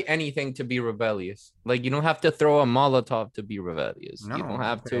fight anything to be rebellious. Like, you don't have to throw a Molotov to be rebellious. You don't no,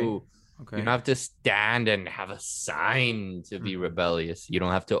 have to. You okay. don't have to stand and have a sign to be Mhm. rebellious. You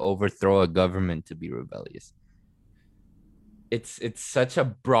don't have to overthrow a government to be rebellious. It's such a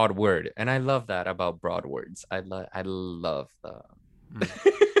broad word, and I love that about broad words. I love the Mm.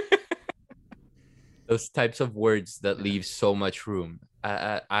 those types of words that Yeah. leave so much room.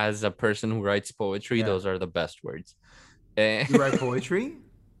 As a person who writes poetry, Yeah. those are the best words. You write poetry?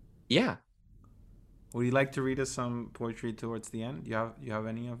 Yeah. Would you like to read us some poetry towards the end? You have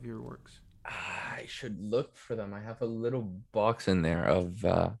any of your works? I should look for them. I have a little box in there of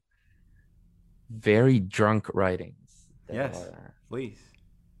very drunk writings that Yes, are please.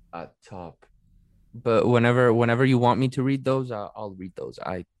 at top. But whenever you want me to read those, I'll read those.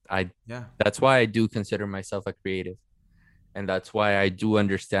 I Yeah. That's why I do consider myself a creative, and that's why I do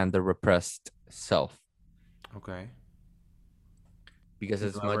understand the repressed self. Okay. Because Can you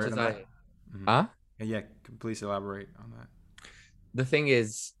as much elaborate as on that? I Mm-hmm. huh Yeah. Please elaborate on that. the thing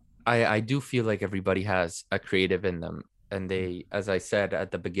is, I do feel like everybody has a creative in them, and they, as I said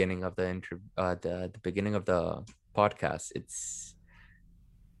at the beginning of the beginning of the podcast, it's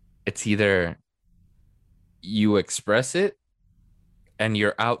either you express it and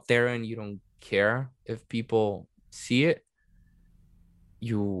you're out there and you don't care if people see it.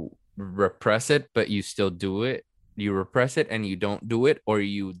 You repress it but you still do it. You repress it and you don't do it, or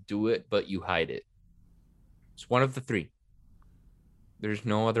you do it but you hide it. It's one of the three. There's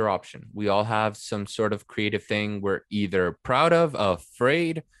no other option. We all have some sort of creative thing we're either proud of,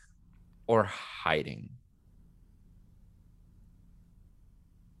 afraid, or hiding.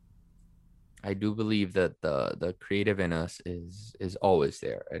 I do believe that the creative in us is always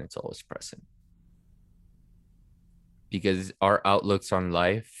there and it's always present, because our outlooks on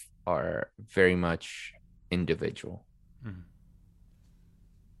life are very much individual. Mhm.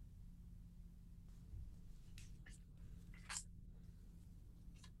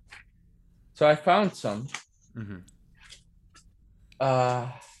 So I found some Mhm.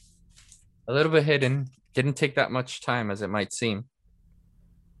 uh a little bit hidden. Didn't take that much time as it might seem.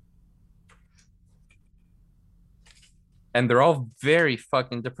 And they're all very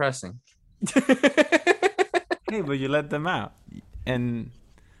fucking depressing. Hey, but you let them out, and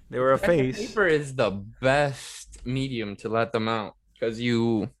they were a Pen and face. paper is the best medium to let them out, because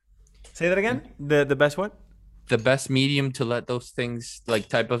Say that again. The best what? the best medium to let those things, like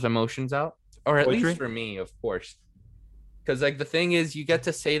type of emotions out, or at least Poetry. for me, of course. Because like the thing is, you get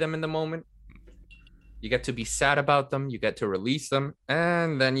to say them in the moment, you get to be sad about them, you get to release them,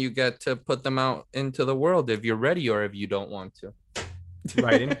 and then you get to put them out into the world if you're ready or if you don't want to.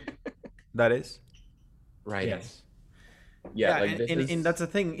 Writing. That is. Writing. Yes. Yeah, Yeah, like this and is that's the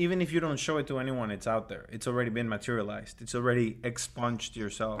thing. Even if you don't show it to anyone, it's out there. It's already been materialized. It's already expunged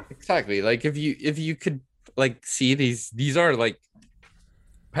yourself. exactly like if you could like see these are like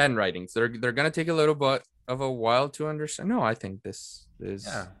pen writings. They're gonna take a little bit of a while to understand. No, I think this Yeah. is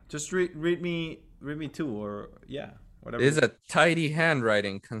Just read me too, or yeah, whatever. is a tidy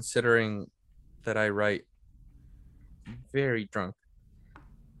handwriting, considering that I write very drunk.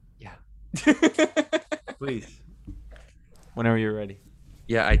 Yeah. Please. Whenever you're ready.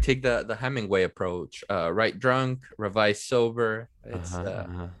 Yeah, I take the Hemingway approach. Write drunk, revise sober. It's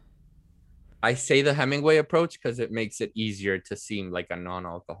I say the Hemingway approach because it makes it easier to seem like a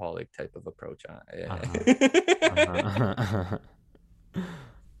non-alcoholic type of approach.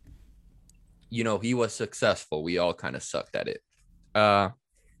 You know, he was successful. We all kind of sucked at it. So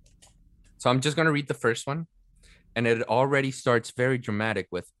I'm just gonna read the first one, and it already starts very dramatic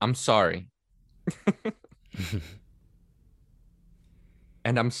with "I'm sorry,"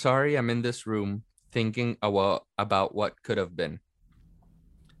 and I'm sorry I'm in this room thinking about what could have been.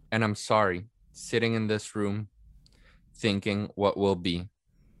 And I'm sorry, sitting in this room, thinking what will be.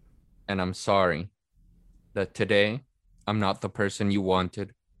 And I'm sorry that today I'm not the person you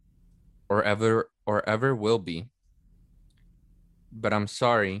wanted or ever will be. But I'm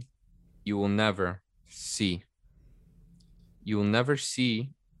sorry you will never see. You will never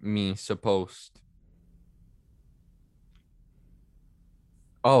see me supposed.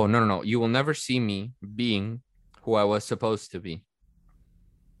 Oh, no, no, no. You will never see me being who I was supposed to be.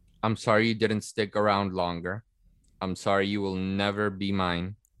 I'm sorry you didn't stick around longer. I'm sorry you will never be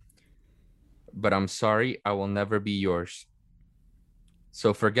mine. But I'm sorry I will never be yours.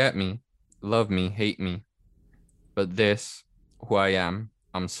 So forget me, love me, hate me. But this, who I am,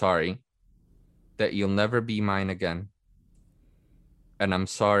 I'm sorry that you'll never be mine again. And I'm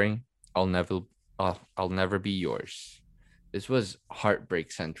sorry I'll never be yours. This was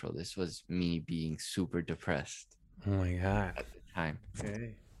Heartbreak Central. This was me being super depressed Oh my God. at the time.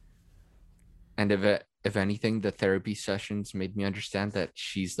 Okay. And if anything, the therapy sessions made me understand that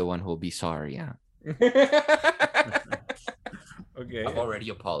she's the one who'll be sorry. Yeah. Okay. I've already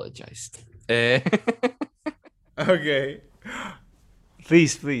apologized. Okay.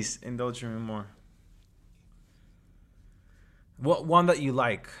 Please indulge me more. What one that you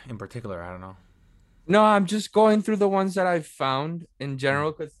like in particular? I don't know. No, I'm just going through the ones that I've found in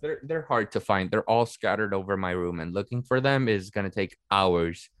general because they're hard to find. They're all scattered over my room, and looking for them is gonna take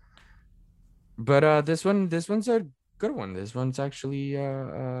hours. But this one's a good one. This one's actually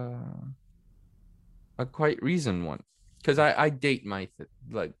a quite reasoned one because I date my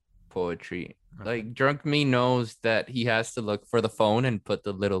like poetry. Okay. Like drunk me knows that he has to look for the phone and put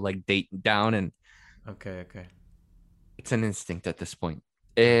the little like date down, and Okay. it's an instinct at this point.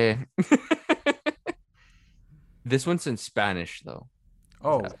 Eh. This one's in Spanish though.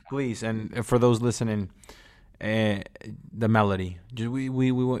 Oh, please, and for those listening, the melody. We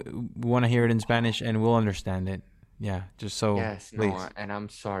want to hear it in Spanish, and we'll understand it. Yeah, just so. Yes, Please. no, and I'm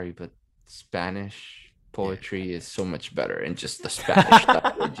sorry, but Spanish poetry is so much better, and just the Spanish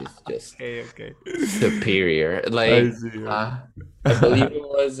language is just Okay. superior. Like, see. I believe it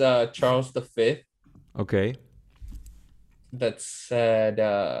was Charles V Okay. that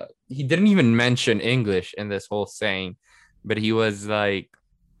said he didn't even mention English in this whole saying, but he was like,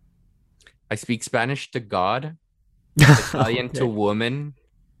 I speak Spanish to God, Italian to woman,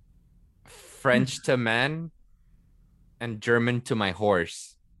 French to man, and German to my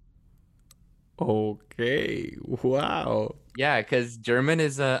horse. Okay. Wow. Yeah, because German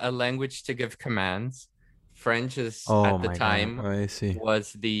is a language to give commands. French is Oh at the my God. time I see.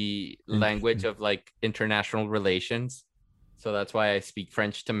 was the language Interesting. of like international relations. So that's why I speak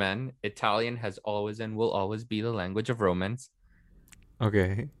French to men. Italian has always and will always be the language of romance.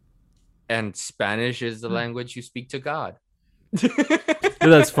 Okay. And Spanish is the language you speak to God. Dude,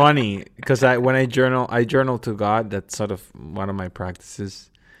 that's funny because when I journal to God. That's sort of one of my practices,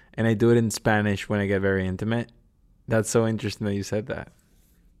 and I do it in Spanish when I get very intimate. That's so interesting that you said that.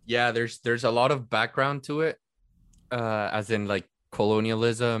 Yeah, there's a lot of background to it, as in like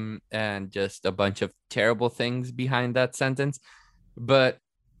colonialism and just a bunch of terrible things behind that sentence. But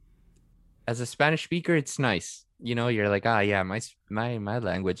as a Spanish speaker, it's nice. You know, you're like, yeah, my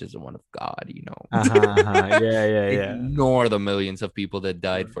language is the one of God, you know. Yeah. Ignore the millions of people that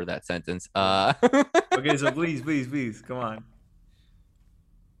died for that sentence. Okay, so please, come on.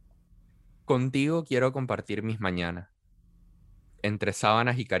 Contigo quiero compartir mis mañanas, entre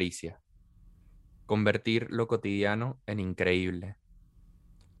sábanas y caricias, convertir lo cotidiano en increíble,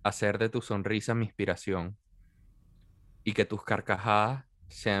 hacer de tu sonrisa mi inspiración y que tus carcajadas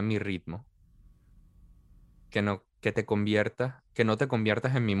sean mi ritmo, que no te conviertas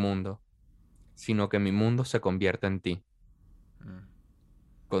en mi mundo, sino que mi mundo se convierta en ti.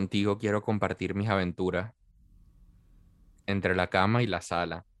 Contigo quiero compartir mis aventuras entre la cama y la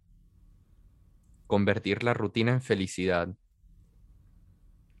sala, convertir la rutina en felicidad,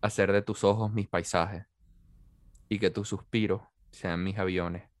 hacer de tus ojos mis paisajes y que tus suspiros sean mis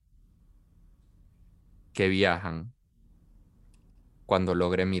aviones que viajan cuando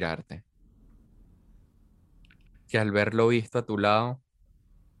logre mirarte. Que al verlo visto a tu lado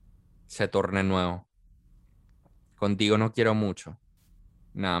se torne nuevo. Contigo no quiero mucho,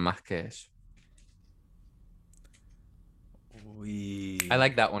 nada más que eso. I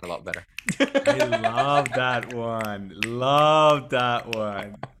like that one a lot better. I love that one. Love that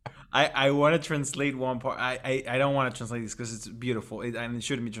one. I want to translate one part. I don't want to translate this because it's beautiful and it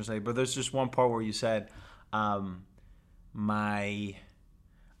shouldn't be translated. But there's just one part where you said, my.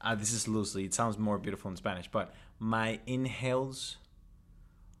 This is loosely. It sounds more beautiful in Spanish, but my inhales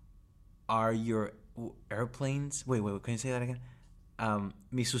are your airplanes. Wait. Can you say that again?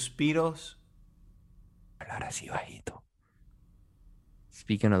 Mis suspiros. Hablar así bajito.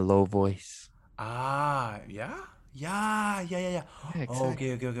 Speaking a low voice. Yeah. Yeah, Oh,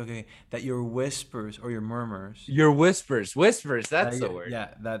 exactly. okay. That your whispers or your murmurs. Your whispers. That's the word.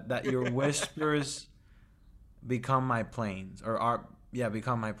 That your whispers become my planes or are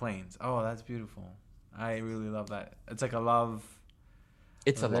become my planes. Oh, that's beautiful. I really love that. It's like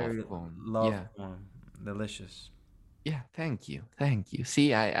It's a a love very poem. love Yeah. poem. Delicious. Yeah. Thank you. Thank you.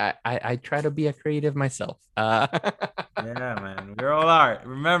 See, I try to be a creative myself. Yeah, man. We're all art.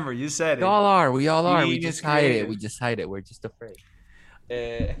 Remember, you said We it. all are. We all are. We Being is just hide it. creative. We just hide it. We're just afraid.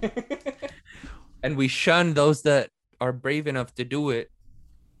 Uh, and we shun those that are brave enough to do it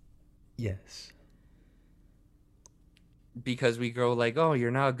Yes. because we go like, oh,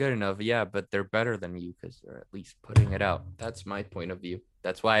 you're not good enough. Yeah, but they're better than you because they're at least putting it out. That's my point of view.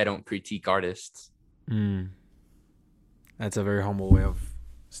 That's why I don't critique artists. That's a very humble way of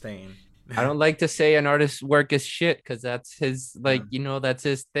staying. I don't like to say an artist's work is shit because that's his, like, that's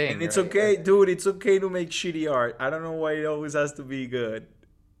his thing. And it's right? okay, dude. It's okay to make shitty art. I don't know why it always has to be good.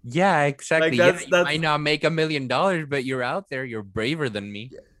 Yeah, exactly. Like You might not make $1 million, but you're out there. You're braver than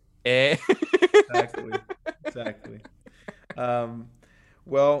me. Yeah. Exactly.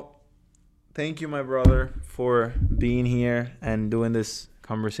 Well, thank you, my brother, for being here and doing this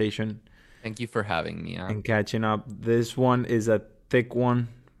conversation. Thank you for having me. And catching up. This one is a thick one,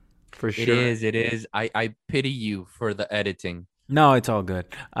 for sure. It is. I pity you for the editing. No, it's all good.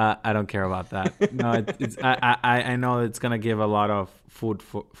 I don't care about that. No, I know it's gonna give a lot of food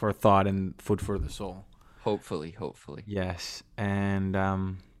for thought and food for the soul. Hopefully. Yes,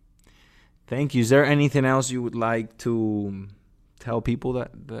 and thank you. Is there anything else you would like to tell people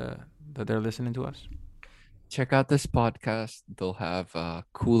that they're listening to us? Check out this podcast. They'll have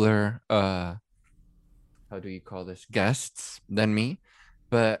cooler how do you call this, guests than me,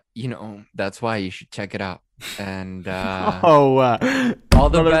 but that's why you should check it out. And all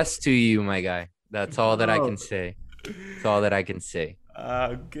the best to you, my guy. That's all that I can say. That's all that I can say.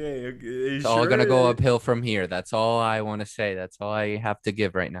 Okay. It's all gonna go uphill from here. That's all I want to say. That's all I have to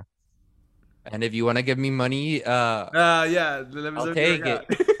give right now. And if you want to give me money, yeah, I'll take it.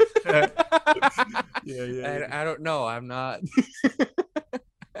 Yeah. I don't know. I'm not.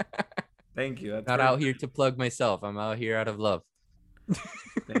 Thank you. That's not out here to plug myself. I'm out here out of love.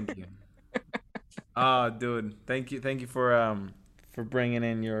 Thank you. Dude, thank you for bringing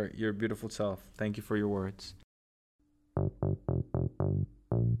in your beautiful self. Thank you for your words.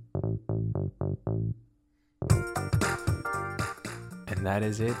 And that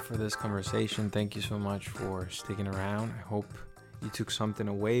is it for this conversation. Thank you so much for sticking around. I hope you took something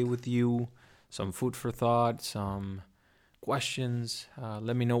away with you, some food for thought, some questions.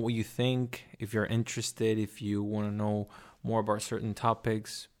 Let me know what you think. If you're interested, if you want to know more about certain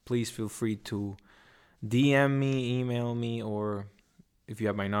topics, please feel free to DM me, email me, or if you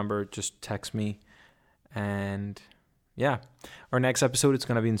have my number, just text me. And yeah, our next episode is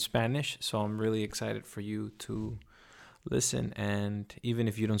going to be in Spanish, so I'm really excited for you to listen. And even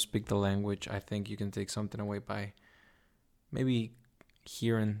if you don't speak the language, I think you can take something away by maybe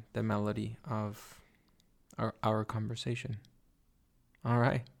hearing the melody of our conversation. All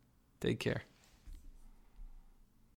right. Take care.